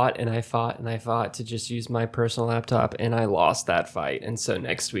fought to just use my personal laptop, and I lost that fight. And so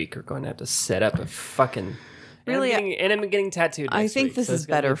next week we're going to have to set up a fucking... Really? And I'm getting tattooed next I think week, this so is it's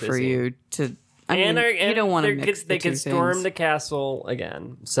gonna be better for busy. you to... And you don't want to mix they the two could storm things. the castle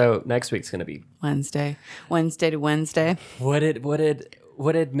again. So next week's going to be... Wednesday to Wednesday. What did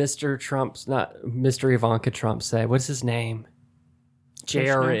Mr. Ivanka Trump say? What's his name?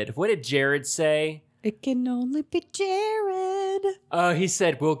 Jared. What did Jared say? It can only be Jared. Oh, he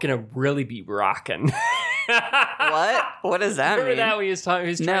said we're gonna really be rocking. What? What does that Remember mean? that when he was talking?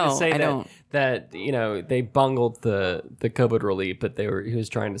 He was trying No, to say I don't. that they bungled the COVID relief, but he was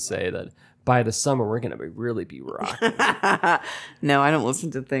trying to say that by the summer we're gonna really be rocking. No, I don't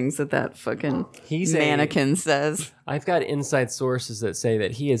listen to things that fucking He's mannequin says. I've got inside sources that say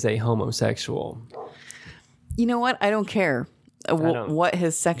that he is a homosexual. You know what? I don't care what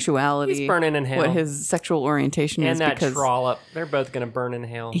his sexuality, He's burning in hell. what his sexual orientation is, And that because trollop, they're both gonna burn in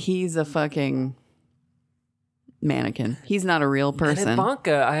hell. he's a fucking mannequin. He's not a real And person.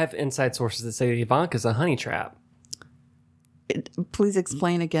 Ivanka, I have inside sources that say Ivanka's a honey trap. Please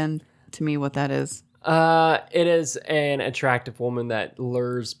explain again to me what that is. It is an attractive woman that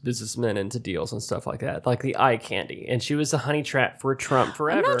lures businessmen into deals and stuff like that, like the eye candy. And she was a honey trap for Trump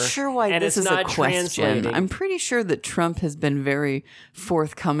forever. I'm not sure why and this it's is a not question. translating. I'm pretty sure that Trump has been very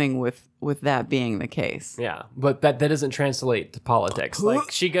forthcoming with that being the case. Yeah, but that doesn't translate to politics. Like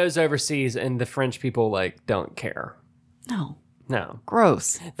she goes overseas and the French people don't care. No. No,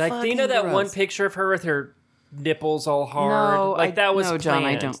 Gross. like Fucking you know that one gross. picture of her with her nipples all hard. No, that was no, John,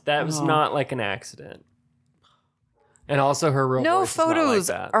 I planned. don't- That was oh. not like an accident. And also her real No voice is not photos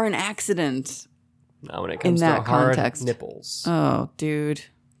like that. are an accident. No, when it comes in to that hard context. nipples. Oh, dude.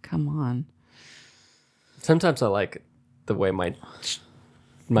 Come on. Sometimes I like the way my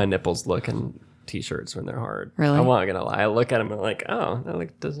nipples look, and t-shirts when they're hard. Really? I'm not gonna lie. I look at them and I'm like, oh,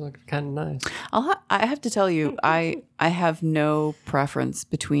 that does look kind of nice. I have to tell you, I have no preference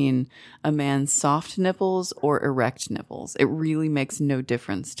between a man's soft nipples or erect nipples. It really makes no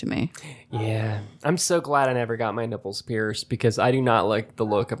difference to me. Yeah, I'm so glad I never got my nipples pierced because I do not like the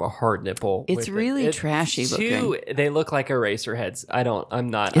look of a hard nipple. It's with really it. trashy looking. They look like eraser heads. I don't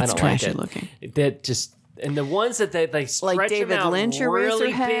It's like trashy it. looking. That just and the ones that they stretch Like David them out Lynch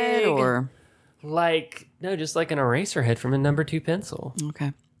really Eraserhead big, or like no, just like an eraser head from a number 2 pencil.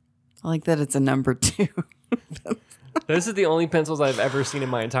 okay. I like that it's a number 2. This is the only pencils I've ever seen in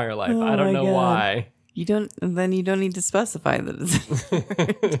my entire life. I don't my know God. why. You don't need to specify that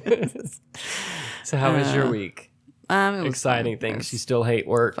it's So how was your week? it was Exciting fun. It things. was You still hate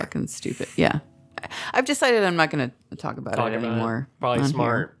work. fucking stupid. Yeah. I've decided I'm not going to talk about Talk it about it. anymore. Probably on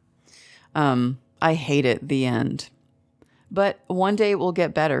smart. here. I hate it, the end. But one day it will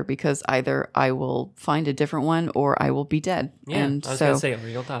get better because either I will find a different one or I will be dead. Yeah, and I was so gonna say, or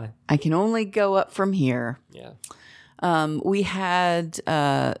you'll die. I can only go up from here. Yeah. We had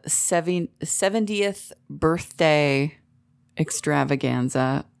 70th birthday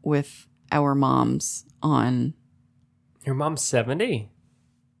extravaganza with our moms on. Your mom's 70.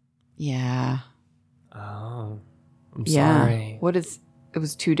 Yeah. Oh, I'm Yeah. sorry. It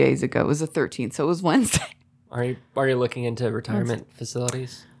was 2 days ago. It was the 13th. So it was Wednesday. Are you looking into retirement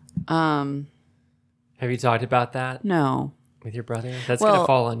facilities? Um, Have you talked about that no. with your brother? That's Well- gonna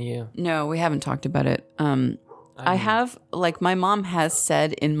fall on you. No, we haven't talked about it. I have, like, my mom has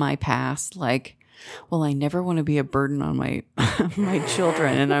said in my past, like, well, I never want to be a burden on my my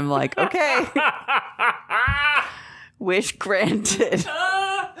children. And I'm like, okay. Wish granted.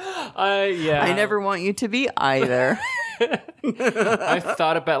 Yeah. I never want you to be either. I've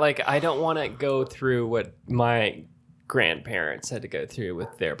thought about like I don't want to go through what my grandparents had to go through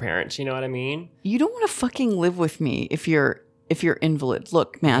with their parents. You know what I mean? You don't want to fucking live with me if you're invalid.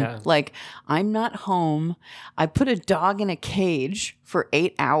 Look, man, Yeah. like, I'm not home. I put a dog in a cage for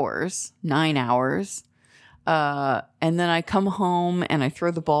 8 hours, 9 hours. And then I come home and I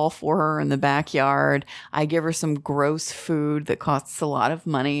throw the ball for her in the backyard. I give her some gross food that costs a lot of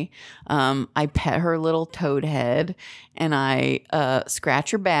money. I pet her little toad head and I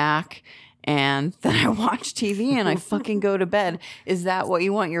scratch her back. And then I watch TV and I fucking go to bed. Is that what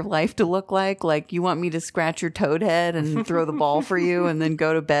you want your life to look like? Like, you want me to scratch your toad head and throw the ball for you and then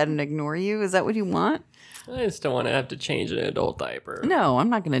go to bed and ignore you? Is that what you want? I just don't want to have to change an adult diaper. No,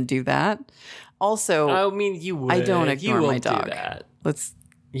 I'm not going to do that. Also, I mean, you would. I don't You ignore will my dog. Do that. let's.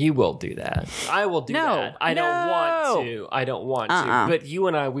 You will do that. I will do No, that. I don't no. want to. I don't want Uh-uh. to. But you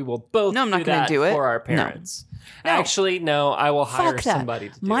and I, we will both No, I'm do not gonna that do it. for our No. parents. No. Actually, no. I will hire Fuck that. somebody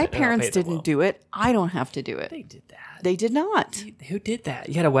to do My it. and I'll parents pay them didn't well. do it. I don't have to do it. They did that. They did not. Who did that?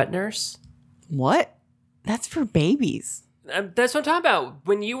 You had a wet nurse? What? That's for babies. That's what I'm talking about.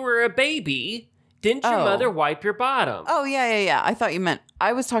 When you were a baby, didn't your Oh. mother wipe your bottom? Oh, yeah. I thought you meant,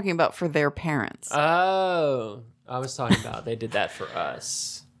 I was talking about for their parents. Oh. I was talking about they did that for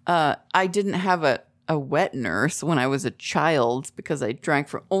us. I didn't have a wet nurse when I was a child because I drank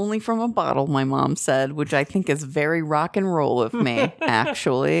only from a bottle, my mom said, which I think is very rock and roll of me,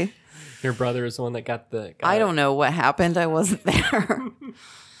 actually. Your brother is the one that got the... I don't know what happened. I wasn't there.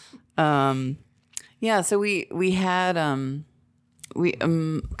 Yeah, so we had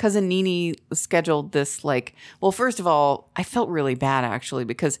cousin Nini scheduled this, like, well, first of all, I felt really bad actually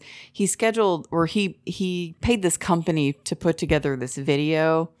because he scheduled, or he paid this company to put together this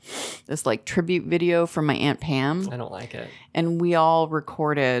video, this like tribute video for my Aunt Pam, I don't like it. and we all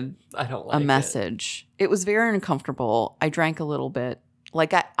recorded I don't like a it. message. It was very uncomfortable. I drank a little bit.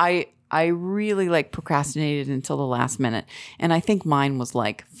 Like I really like procrastinated until the last minute, and I think mine was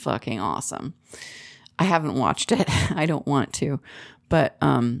like fucking awesome. I haven't watched it. I don't want to, but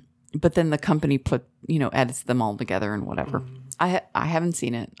then the company edits them all together and whatever. I haven't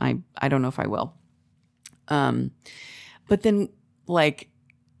seen it. I don't know if I will. But then like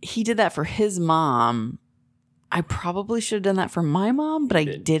he did that for his mom. I probably should have done that for my mom, but I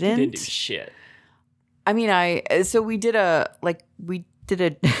You didn't. didn't do shit. I mean, we did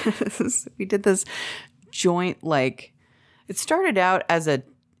we did this joint, like, it started out as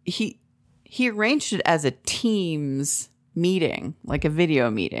he arranged it as a Teams meeting, like a video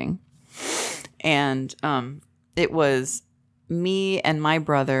meeting. And it was me and my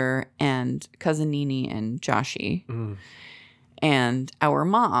brother and cousin Nini and Joshi and our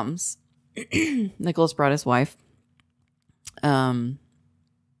moms. Nicholas brought his wife. And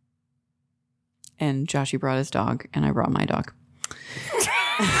Joshi brought his dog, and I brought my dog.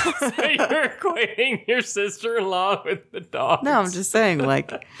 So you're equating your sister-in-law with the dog. No, I'm just saying,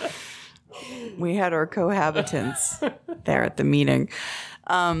 like, We had our cohabitants there at the meeting.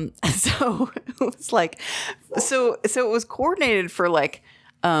 So it was like, so it was coordinated for like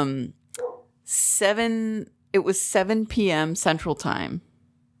 7 p.m. Central Time.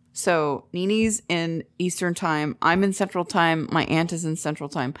 So Nini's in Eastern Time. I'm in Central Time. My aunt is in Central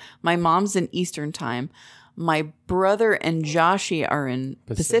Time. My mom's in Eastern Time. My brother and Joshie are in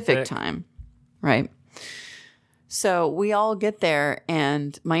Pacific Time. Right. So we all get there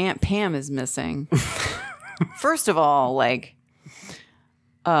and my Aunt Pam is missing. First of all, like,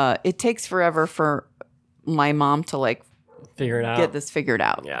 it takes forever for my mom to like Figure it out. get this figured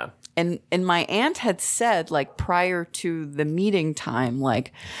out. Yeah. And my aunt had said, like, prior to the meeting time,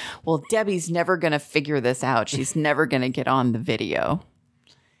 like, well, Debbie's never going to figure this out. She's never going to get on the video.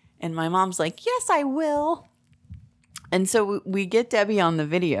 And my mom's like, yes, I will. And so we get Debbie on the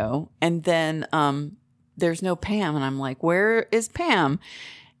video, and then there's no Pam. And I'm like, where is Pam?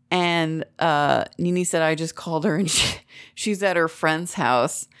 And Nini said, I just called her, and she's at her friend's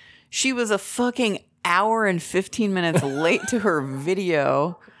house. She was a fucking hour and 15 minutes late to her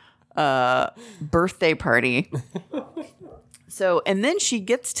video birthday party. So, and then she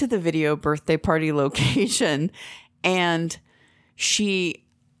gets to the video birthday party location, and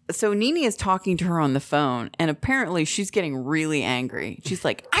so Nini is talking to her on the phone, and apparently she's getting really angry. She's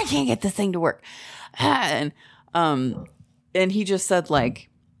like, I can't get this thing to work. And he just said, like,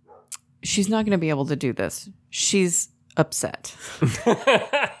 she's not going to be able to do this. She's upset.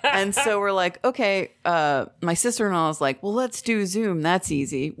 And so we're like, okay, my sister-in-law is like, well, let's do Zoom. That's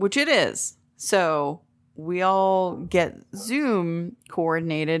easy, which it is. So we all get Zoom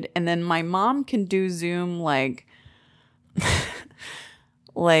coordinated, and then my mom can do Zoom like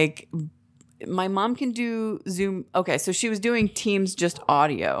my mom can do Zoom. Okay, so she was doing Teams just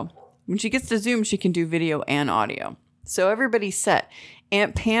audio. When she gets to Zoom, she can do video and audio. So everybody's set.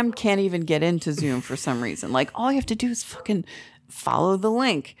 Aunt Pam can't even get into Zoom for some reason. Like, all you have to do is fucking follow the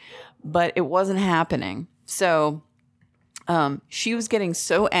link. But it wasn't happening. So she was getting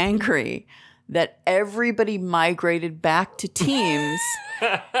so angry that everybody migrated back to Teams.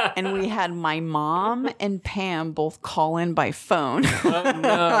 And we had my mom and Pam both call in by phone. Oh,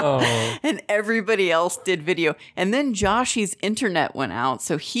 no. And everybody else did video. And then Joshie's internet went out.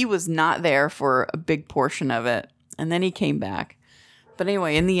 So he was not there for a big portion of it. And then he came back. But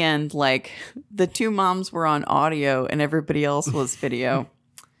anyway, in the end, like, the two moms were on audio and everybody else was video.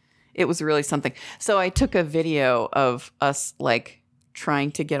 It was really something. So I took a video of us, like,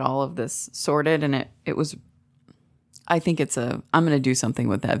 trying to get all of this sorted. And it was, I think I'm going to do something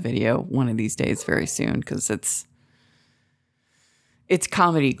with that video one of these days very soon, because it's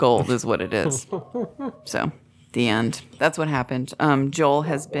comedy gold is what it is. So the end. That's what happened. Joel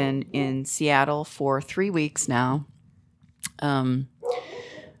has been in Seattle for 3 weeks now. It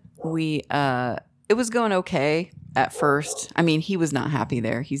was going okay at first. I mean, he was not happy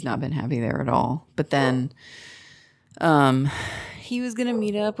there. He's not been happy there at all. But then, he was going to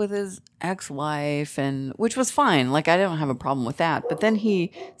meet up with his ex-wife, which was fine. Like, I don't have a problem with that. But then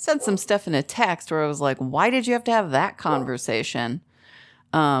he said some stuff in a text where I was like, why did you have to have that conversation?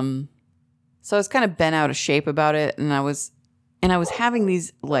 So I was kind of bent out of shape about it. And I was having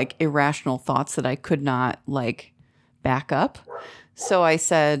these, like, irrational thoughts that I could not, like, back up. So I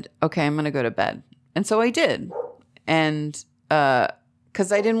said, okay, I'm going to go to bed. And so I did. And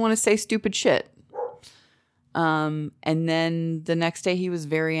because I didn't want to say stupid shit. And then the next day he was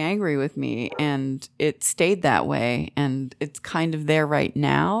very angry with me, and it stayed that way. And it's kind of there right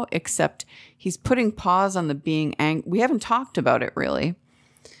now, except he's putting pause on the being angry. We haven't talked about it really.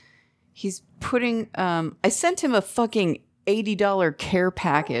 He's putting, I sent him a fucking $80 care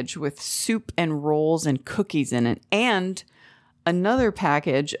package with soup and rolls and cookies in it, and another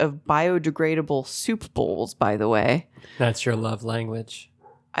package of biodegradable soup bowls, by the way. That's your love language.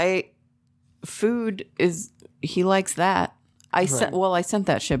 Food is, he likes that. I sent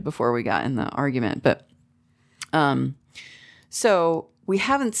that shit before we got in the argument, but so we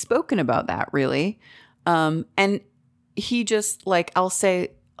haven't spoken about that really. And he just, like, I'll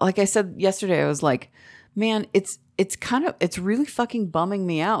say, like I said yesterday, I was like, man, it's really fucking bumming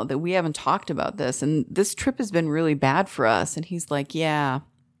me out that we haven't talked about this. And this trip has been really bad for us. And he's like, yeah.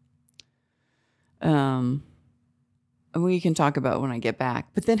 We can talk about it when I get back.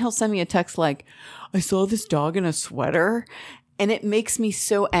 But then he'll send me a text like, I saw this dog in a sweater. And it makes me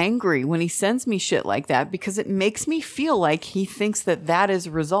so angry when he sends me shit like that, because it makes me feel like he thinks that is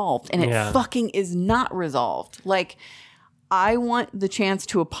resolved. And it fucking is not resolved. Like, I want the chance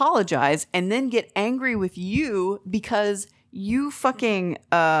to apologize and then get angry with you because you fucking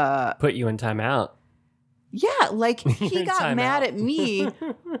put you in timeout. Yeah, like, he got mad at me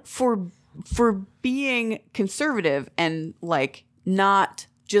for for being conservative and like not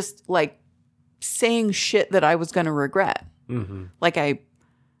just like saying shit that I was going to regret. Mm-hmm. Like I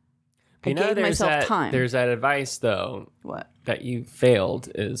gave myself time. There's that advice though What? that you failed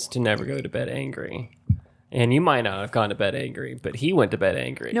is to never go to bed angry. And you might not have gone to bed angry, but he went to bed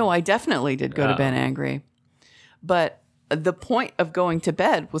angry. No, I definitely did go to bed angry. But the point of going to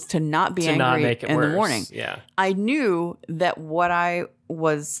bed was to not be to angry not make it in worse. the morning. Yeah. I knew that what I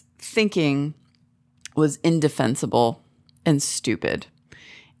was thinking was indefensible and stupid.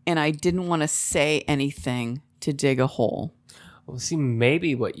 And I didn't want to say anything to dig a hole. Well, see,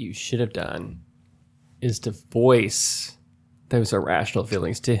 maybe what you should have done is to voice those irrational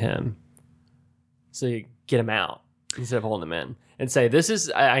feelings to him, so you get them out instead of holding them in, and say, "This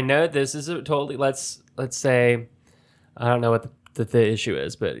is. I know this is a totally. Let's say, I don't know what the issue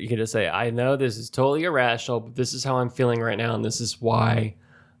is, but you can just say, I know this is totally irrational, but this is how I'm feeling right now, and this is why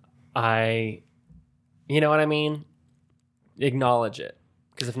I, you know what I mean? Acknowledge it,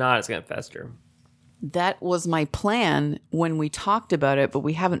 because if not, it's gonna fester." That was my plan when we talked about it, but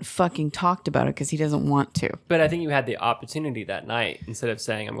we haven't fucking talked about it because he doesn't want to. But I think you had the opportunity that night instead of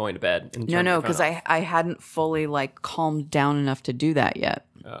saying, "I'm going to bed." And No, because I hadn't fully like calmed down enough to do that yet.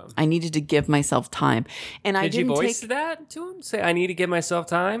 I needed to give myself time, and I Did you didn't voice take. that to him? Say, "I need to give myself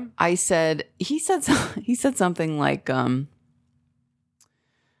time." I said he said something like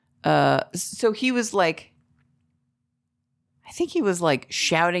so he was like, I think he was like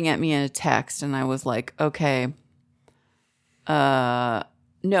shouting at me in a text, and I was like, okay.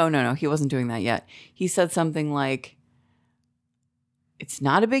 No, he wasn't doing that yet. He said something like, it's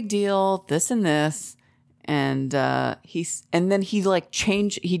not a big deal, this and this. And and then he like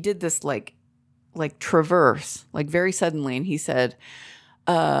changed, he did this like traverse, like very suddenly. And he said,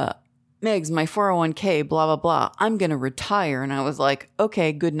 Megs, my 401k, blah, blah, blah. I'm going to retire. And I was like,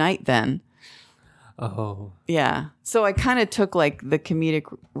 okay, good night then. Oh, Yeah. So I kind of took like the comedic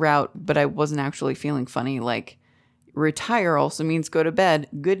route, but I wasn't actually feeling funny. Like retire also means go to bed.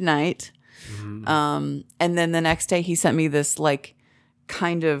 Good night. And then the next day he sent me this like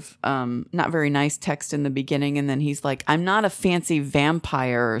kind of not very nice text in the beginning. And then he's like, I'm not a fancy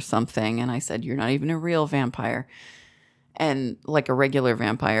vampire or something. And I said, you're not even a real vampire. And like a regular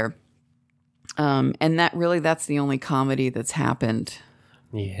vampire. And that's the only comedy that's happened.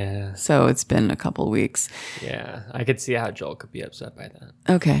 yeah, So it's been a couple weeks. yeah. I could see how Joel could be upset by that.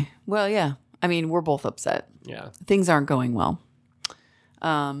 Okay. Well, yeah. I mean, we're both upset. Yeah, Things aren't going well.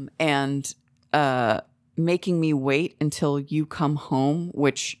 And making me wait until you come home,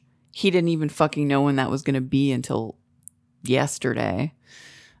 which he didn't even fucking know when that was going to be until yesterday,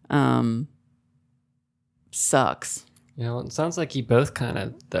 sucks. you know, it sounds like you both kind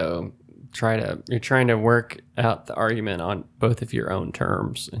of though you're trying to work out the argument on both of your own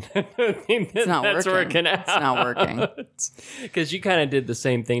terms. It's not that's working. working out. It's not working. Because you kind of did the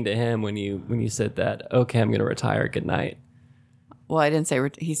same thing to him when you said that. Okay, I'm going to retire. Good night. Well, I didn't say,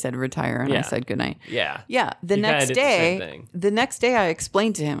 he said retire, and I Yeah. said goodnight. Yeah. Yeah. The You kinda next did the same day, thing. I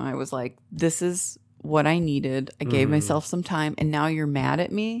explained to him, I was like, this is what I needed. I gave myself some time, and now you're mad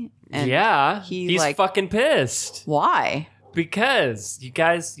at me. And yeah. he, He's like- fucking pissed why? because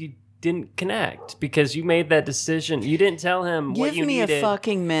you didn't connect, because you made that decision. You didn't tell him what Give you me needed. a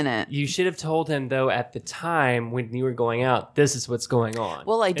fucking minute. You should have told him, though, at the time when you were going out, this is what's going on.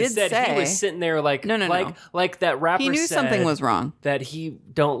 Well, I did Instead, he say- was sitting there like, No. like that rapper He knew said something was wrong. that he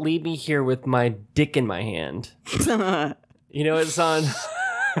don't leave me here with my dick in my hand. You know, it's on.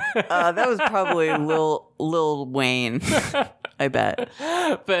 That was probably Lil Wayne, I bet.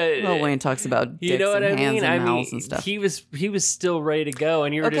 But Lil Wayne talks about dicks you know what and I hands mean? and I mouths mean, and stuff. he was still ready to go,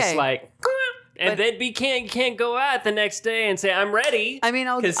 and you were just Okay. like. And then you can't go out the next day and say I'm ready. I mean,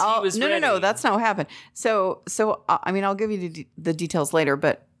 because he was no, ready. that's not what happened. So I mean, I'll give you the details later,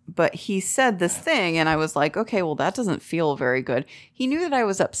 but he said this thing, and I was like, okay, well, that doesn't feel very good. He knew that I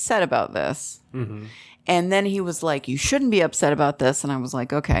was upset about this, and then he was like, you shouldn't be upset about this, and I was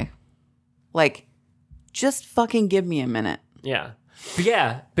like, okay, like, just fucking give me a minute. Yeah,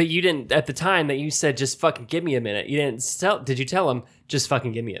 but you didn't at the time that you said just fucking give me a minute. You didn't tell. Did you tell him just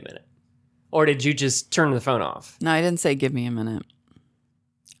fucking give me a minute? Or did you just turn the phone off? No, I didn't say give me a minute.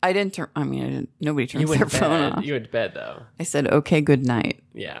 I didn't turn. I mean, I didn't. Nobody turns You their went to phone bed. off. You went to bed though. I said, okay, good night.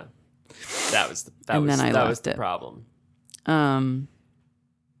 Yeah, that was And then I that was left the it. problem.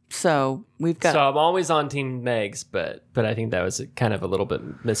 So we've got. So I'm always on Team Megs, but I think that was kind of a little bit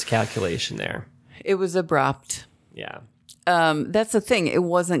miscalculation there. It was abrupt. Yeah. That's the thing. It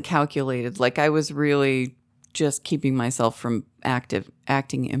wasn't calculated. Like I was really just keeping myself from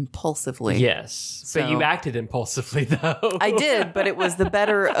acting impulsively. Yes. But So- you acted impulsively, though. I did, but it was the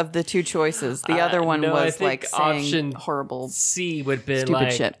better of the two choices. The other one no, I was think like saying option horrible. C would be Stupid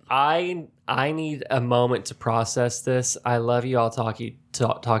like, shit. I need a moment to process this. I love you. I'll talk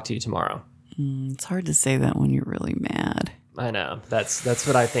to you tomorrow. It's hard to say that when you're really mad. I know. That's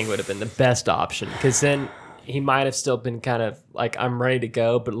what I think would have been the best option, because then he might have still been kind of like, I'm ready to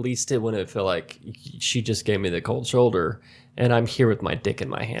go, but at least it wouldn't feel like she just gave me the cold shoulder and I'm here with my dick in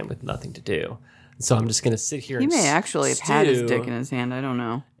my hand with nothing to do. So I'm just going to sit here He and may actually have had his stew dick in his hand. I don't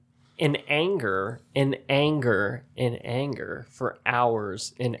know. in anger for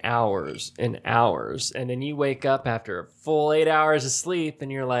hours and hours and hours. And then you wake up after a full 8 hours of sleep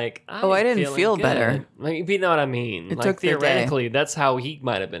and you're like, I I'm didn't feeling feel good. better. Like, you know what I mean? It like, took the day. theoretically, that's how he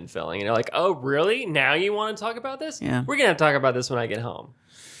might have been feeling. And you're like, oh, really? Now you want to talk about this? Yeah. We're going to have to talk about this when I get home.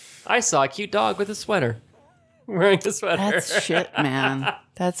 I saw a cute dog with a sweater. Wearing a sweater. That's shit, man.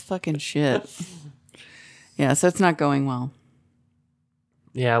 That's fucking shit. Yeah, so it's not going well.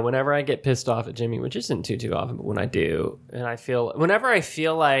 Yeah, whenever I get pissed off at Jimmy, which isn't too often, but when I do, and whenever I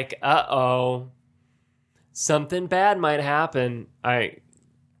feel like, something bad might happen, I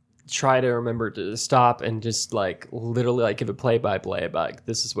try to remember to stop and just like literally like give a play-by-play about like,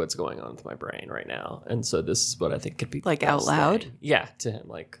 this is what's going on with my brain right now, and so this is what I think could be the Like out best loud? thing. Yeah, to him,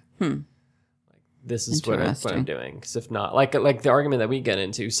 like this is what I'm Interesting. doing. Because if not, like the argument that we get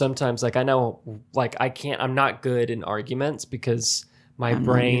into, sometimes like I know, like I'm not good in arguments because my I'm not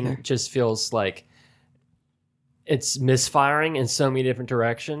brain either. just feels like it's misfiring in so many different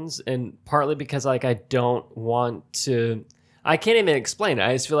directions, and partly because like I don't want to. I can't even explain it.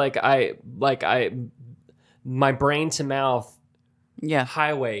 I just feel like my brain to mouth Yeah.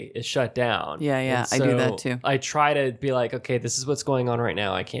 highway is shut down. Yeah, yeah, And I do that so too. I try to be like, okay, this is what's going on right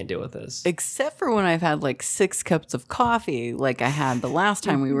now. I can't deal with this. Except for when I've had like 6 cups of coffee, like I had the last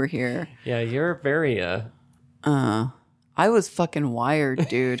time we were here. Yeah, you're very I was fucking wired,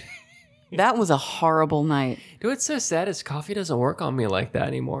 dude. That was a horrible night. Dude, what's so sad is coffee doesn't work on me like that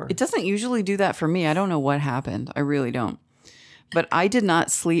anymore. It doesn't usually do that for me. I don't know what happened. I really don't. But I did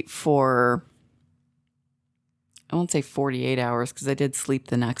not sleep for, I won't say 48 hours because I did sleep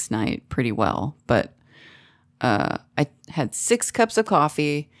the next night pretty well. But I had 6 cups of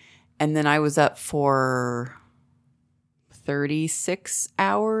coffee and then I was up for 36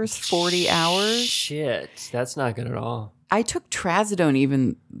 hours, 40 hours. Shit, that's not good at all. I took trazodone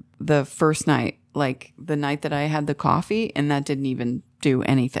even the first night, like the night that I had the coffee, and that didn't even do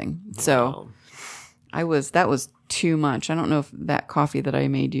anything. So that was too much. I don't know if that coffee that I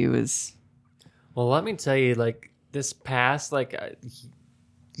made you is. Well, let me tell you, like this past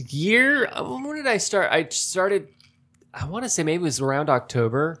year, when did I start? I started, I want to say maybe it was around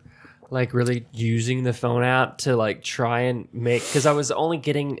October, like really using the phone app to like try and make, because I was only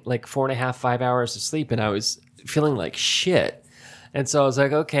getting like 4.5, 5 hours of sleep, and I was feeling like shit. And so I was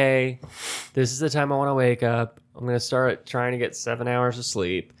like, okay, this is the time I want to wake up. I'm going to start trying to get 7 hours of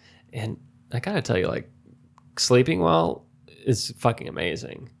sleep. And I got to tell you, like, sleeping well is fucking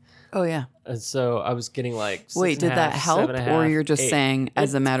amazing. Oh yeah. And so I was getting like, Wait, did that help, or you're just saying,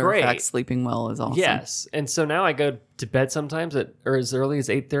 as a It's matter great. of fact, sleeping well is awesome? Yes. And so now I go to bed sometimes or as early as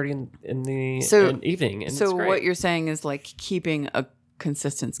 8:30 in the evening. And So it's great. what you're saying is like keeping a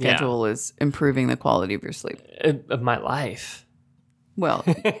consistent schedule is improving the quality of your sleep. of my life. Well,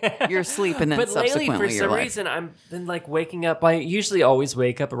 your sleep and then But lately, subsequently for your some life. reason, I'm been like waking up. I usually always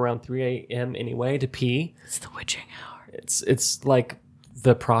wake up around 3 a.m. anyway to pee. It's the witching hour. It's like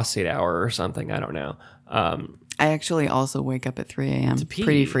the prostate hour or something. I don't know. I actually also wake up at 3 a.m. Pee.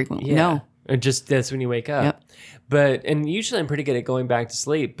 pretty frequently. Yeah. No. Or just that's when you wake up. Yep. And usually I'm pretty good at going back to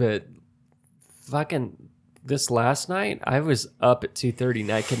sleep, but fucking this last night I was up at 2:30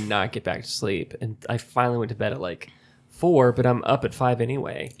 and I could not get back to sleep, and I finally went to bed at like 4, but I'm up at 5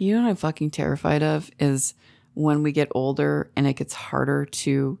 anyway. You know what I'm fucking terrified of is when we get older and it gets harder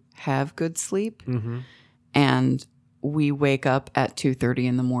to have good sleep, and we wake up at 2:30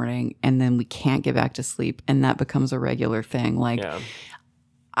 in the morning and then we can't get back to sleep, and that becomes a regular thing. Like Yeah.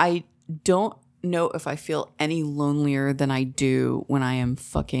 I don't know if I feel any lonelier than I do when I am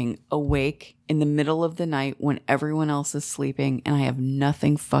fucking awake in the middle of the night when everyone else is sleeping and I have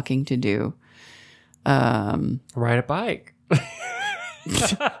nothing fucking to do. Ride a bike.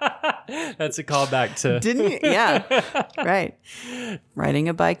 That's a callback to Didn't you? Yeah. Right. Riding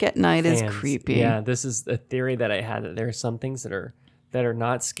a bike at night is fans. creepy. Yeah, this is a theory that I had, that there are some things that are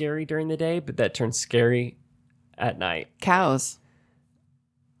not scary during the day, but that turn scary at night. Cows.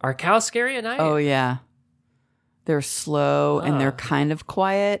 Are cows scary at night? Oh, yeah. They're slow and they're kind of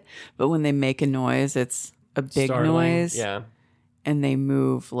quiet, but when they make a noise, it's a big Startling. noise Yeah. and they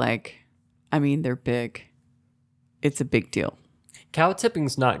move like, I mean, they're big. It's a big deal. Cow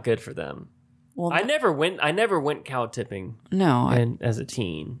tipping's not good for them. Well, I never went cow tipping no, as a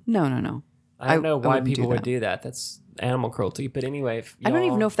teen. no. I don't know I why wouldn't do people would that. do that. That's animal cruelty. But anyway, if I don't even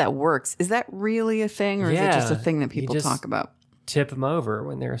y'all know if that works. Is that really a thing, or is it just a Yeah, thing that you people just- talk about tip them over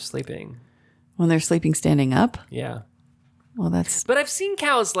when they're sleeping. when they're sleeping standing up? Yeah. Well, that's But I've seen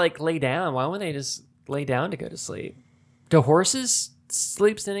cows like lay down. Why wouldn't they just lay down to go to sleep? Do horses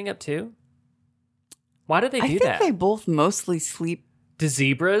sleep standing up too? Why do they I do think that? they both mostly sleep Do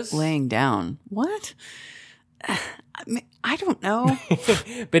zebras? laying down. What? I mean, I don't know.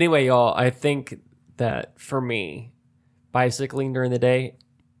 But anyway, y'all, I think that for me, bicycling during the day,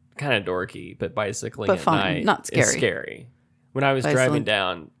 kind of dorky, but bicycling But at fun, night not is scary. scary. When I was Bicycling- driving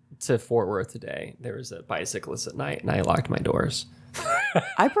down to Fort Worth today, there was a bicyclist at night, and I locked my doors.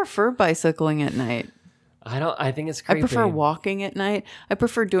 I prefer bicycling at night. I think it's creepy. I prefer walking at night. I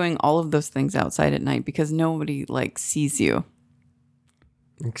prefer doing all of those things outside at night because nobody like sees you.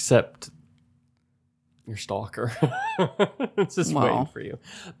 Except your stalker. It's just Well. waiting for you.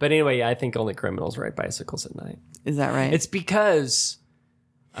 But anyway, yeah, I think only criminals ride bicycles at night. Is that right? It's because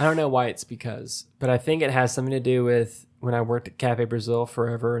I don't know why it's because, but I think it has something to do with when I worked at Cafe Brazil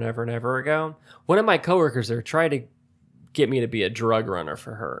forever and ever and ever ago. One of my coworkers there tried to get me to be a drug runner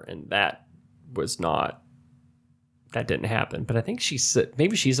for her, and that didn't happen. But I think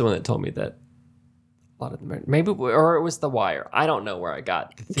maybe she's the one that told me that a lot of them, or it was The Wire. I don't know where I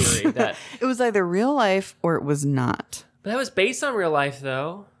got the theory that, it was either real life or it was not. but that was based on real life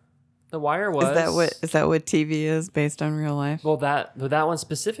though. The Wire was. Is that what TV is based on real life? Well, that one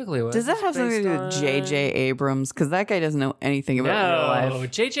specifically was. Does that have something to do with based on- J.J. Abrams? Because that guy doesn't know anything about real No,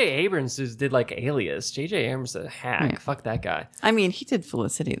 life. J.J. Abrams did like Alias. J.J. Abrams is a hack. Right. Fuck that guy. I mean, he did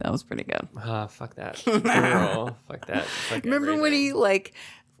Felicity. That was pretty good. Fuck that. Girl. Fuck that. Fuck Remember when he everything.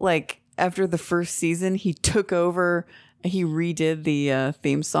 like after the first season, he took over. He redid the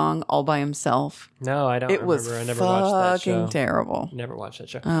theme song all by himself. No, I don't It was remember. I never watched that fucking show. terrible. Never watched that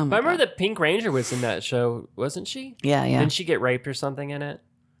show. Oh, but my I remember that Pink Ranger was in that show, wasn't she? Yeah, yeah. Didn't she get raped or something in it?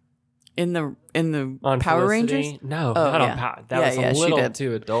 In the On Power Felicity? Rangers. No, Oh, not yeah. on Power. That Yeah, was yeah, a she little did.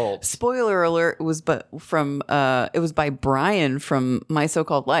 too adult. Spoiler alert! It was it was by Brian from My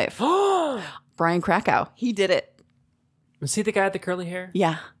So-Called Life. Brian Krakow. He did it. Was he the guy with the curly hair?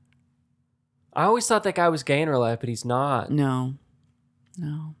 Yeah. I always thought that guy was gay in real life, but he's not. No.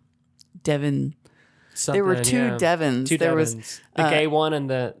 Devin. There were Something, two yeah. Devins. Two There was, Devins. The gay one and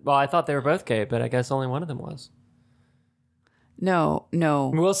the... Well, I thought they were both gay, but I guess only one of them was. No.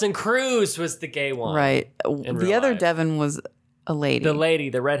 Wilson Cruz was the gay one. Right. in The real other life. Devin was a lady. The lady,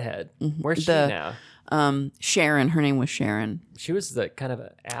 the redhead. Where's she The- now? Sharon. Her name was Sharon. She was the kind of an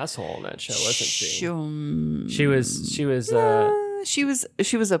asshole in that show, wasn't she? Shum- She was She was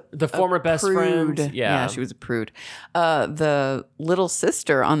a the former best prude. friend. Yeah. she was a prude. The little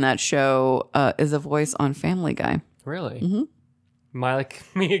sister on that show is a voice on Family Guy. Really? Mm-hmm. Mila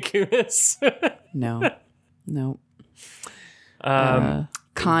Kunis. No.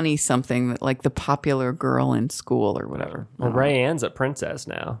 Connie something, like the popular girl in school or whatever. Well, Ray Ann's a princess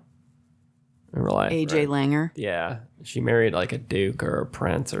now. In real life. AJ right? Langer. Yeah. She married like a duke or a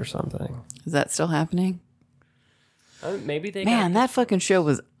prince or something. Is that still happening? Maybe they Man, that fucking show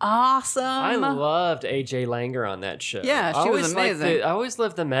was awesome. I loved AJ Langer on that show. Yeah, I she was always liked amazing. I always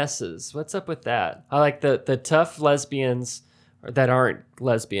love the messes. What's up with that? I like the tough lesbians that aren't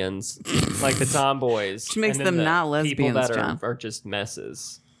lesbians, like the tomboys. Which makes and then them the not people lesbians, that John. are just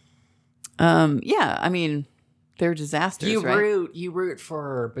messes. Yeah, I mean, they're disasters, You right? root for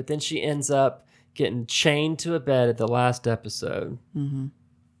her, but then she ends up getting chained to a bed at the last episode.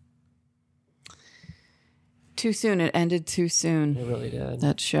 Too soon. It ended too soon. It really did.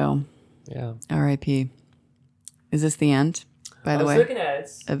 That show. Yeah. R.I.P. Is this the end, by I the was way, looking at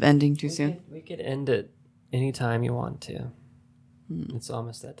it. of ending too soon? We could end it anytime you want to. It's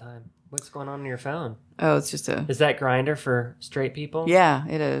almost that time. What's going on your phone? Oh, it's just a... Is that Grinder for straight people? Yeah,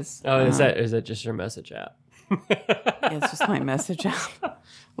 it is. Oh, is that just your message app? Yeah, it's just my message app.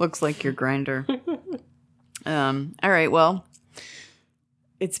 Looks like your grinder. All right, well,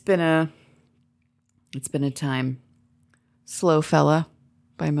 it's been a time. Slow Fella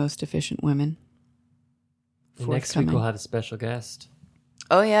by Most Efficient Women. And next week Forthcoming. we'll have a special guest.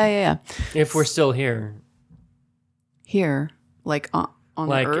 Oh, yeah. If we're still here. Here, like on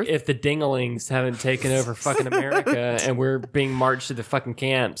Like the earth. if the dinglings haven't taken over fucking America and we're being marched to the fucking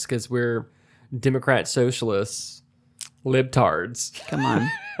camps because we're Democrat socialists, libtards. Come on.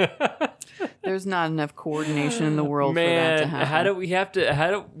 There's not enough coordination in the world for that Man, to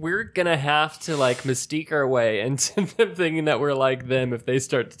happen. we're gonna have to like mystique our way into them thinking that we're like them if they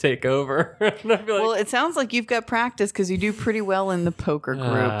start to take over. And I'd be like, Well, it sounds like you've got practice because you do pretty well in the poker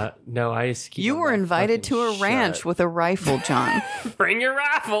group. no, I just keep You my were mouth invited to fucking a ranch shut. with a rifle, John. Bring your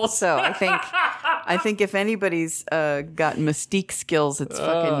rifles. So I think if anybody's got mystique skills, it's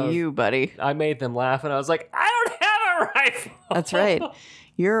fucking you, buddy. I made them laugh, and I was like, I don't have a rifle. That's right.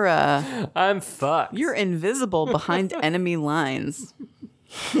 You're I'm fucked. you're invisible behind enemy lines.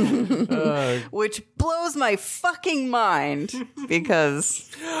 Which blows my fucking mind because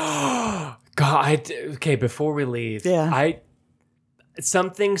God. Okay, before we leave, Yeah. some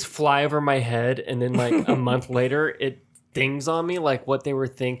things fly over my head, and then like a month later, it dings on me like what they were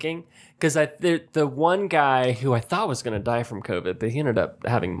thinking. Because the one guy who I thought was going to die from COVID, but he ended up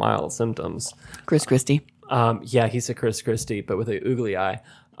having mild symptoms. Chris Christie. Yeah, he's a Chris Christie, but with an oogly eye.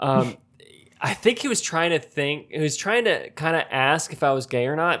 I think he was trying to kind of ask if I was gay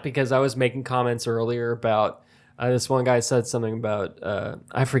or not, because I was making comments earlier about this one guy said something about,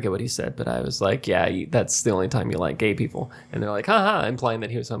 I forget what he said, but I was like, yeah, that's the only time you like gay people. And they're like, haha, implying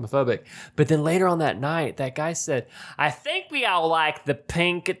that he was homophobic. But then later on that night, that guy said, I think we all like the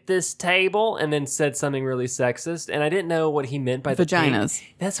pink at this table, and then said something really sexist. And I didn't know what he meant by the Vaginas.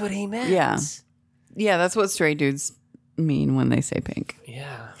 pink. That's what he meant. Yeah. Yeah, that's what straight dudes mean when they say pink.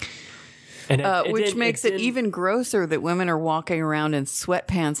 Yeah. And Which makes it even grosser that women are walking around in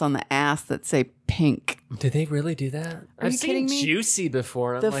sweatpants on the ass that say pink. Did they really do that? I've you seen kidding me? Juicy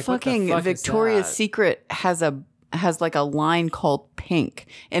before. And The I'm like, fucking what the fuck Victoria's is that? Secret has like a line called pink.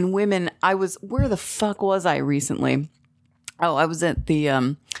 And women, where the fuck was I recently? Oh, I was at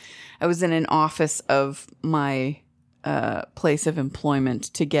I was in an office of my place of employment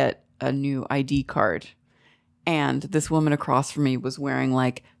to get a new ID card. And this woman across from me was wearing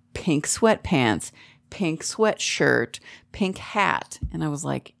like pink sweatpants, pink sweatshirt, pink hat. And I was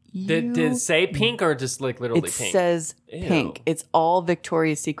like, Did it say pink or just like literally it pink? says pink. It's all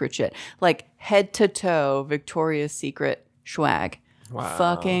Victoria's Secret shit. Like head to toe Victoria's Secret swag. Wow.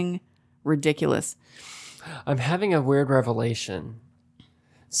 Fucking ridiculous. I'm having a weird revelation.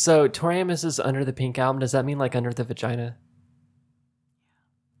 So Tori Amos is under the pink album. Does that mean like under the vagina?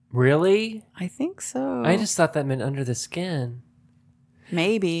 Really? I think so. I just thought that meant under the skin.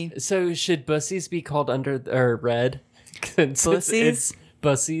 Maybe. So should bussies be called under or red? Since Bussies? It's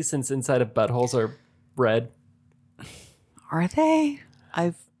bussies since inside of buttholes are red. Are they?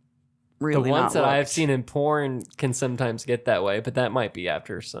 I've really The ones not that I've looked. seen in porn can sometimes get that way, but that might be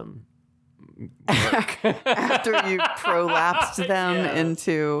after some. After you prolapsed them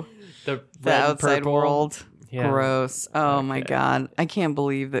into The the red and outside purple. world. Yeah. Gross. Oh my God. I can't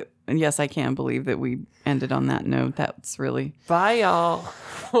believe that. Yes, I can't believe that we ended on that note. That's really. Bye, y'all.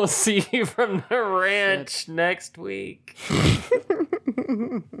 We'll see you from the ranch next week.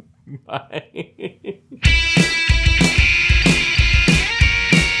 Bye.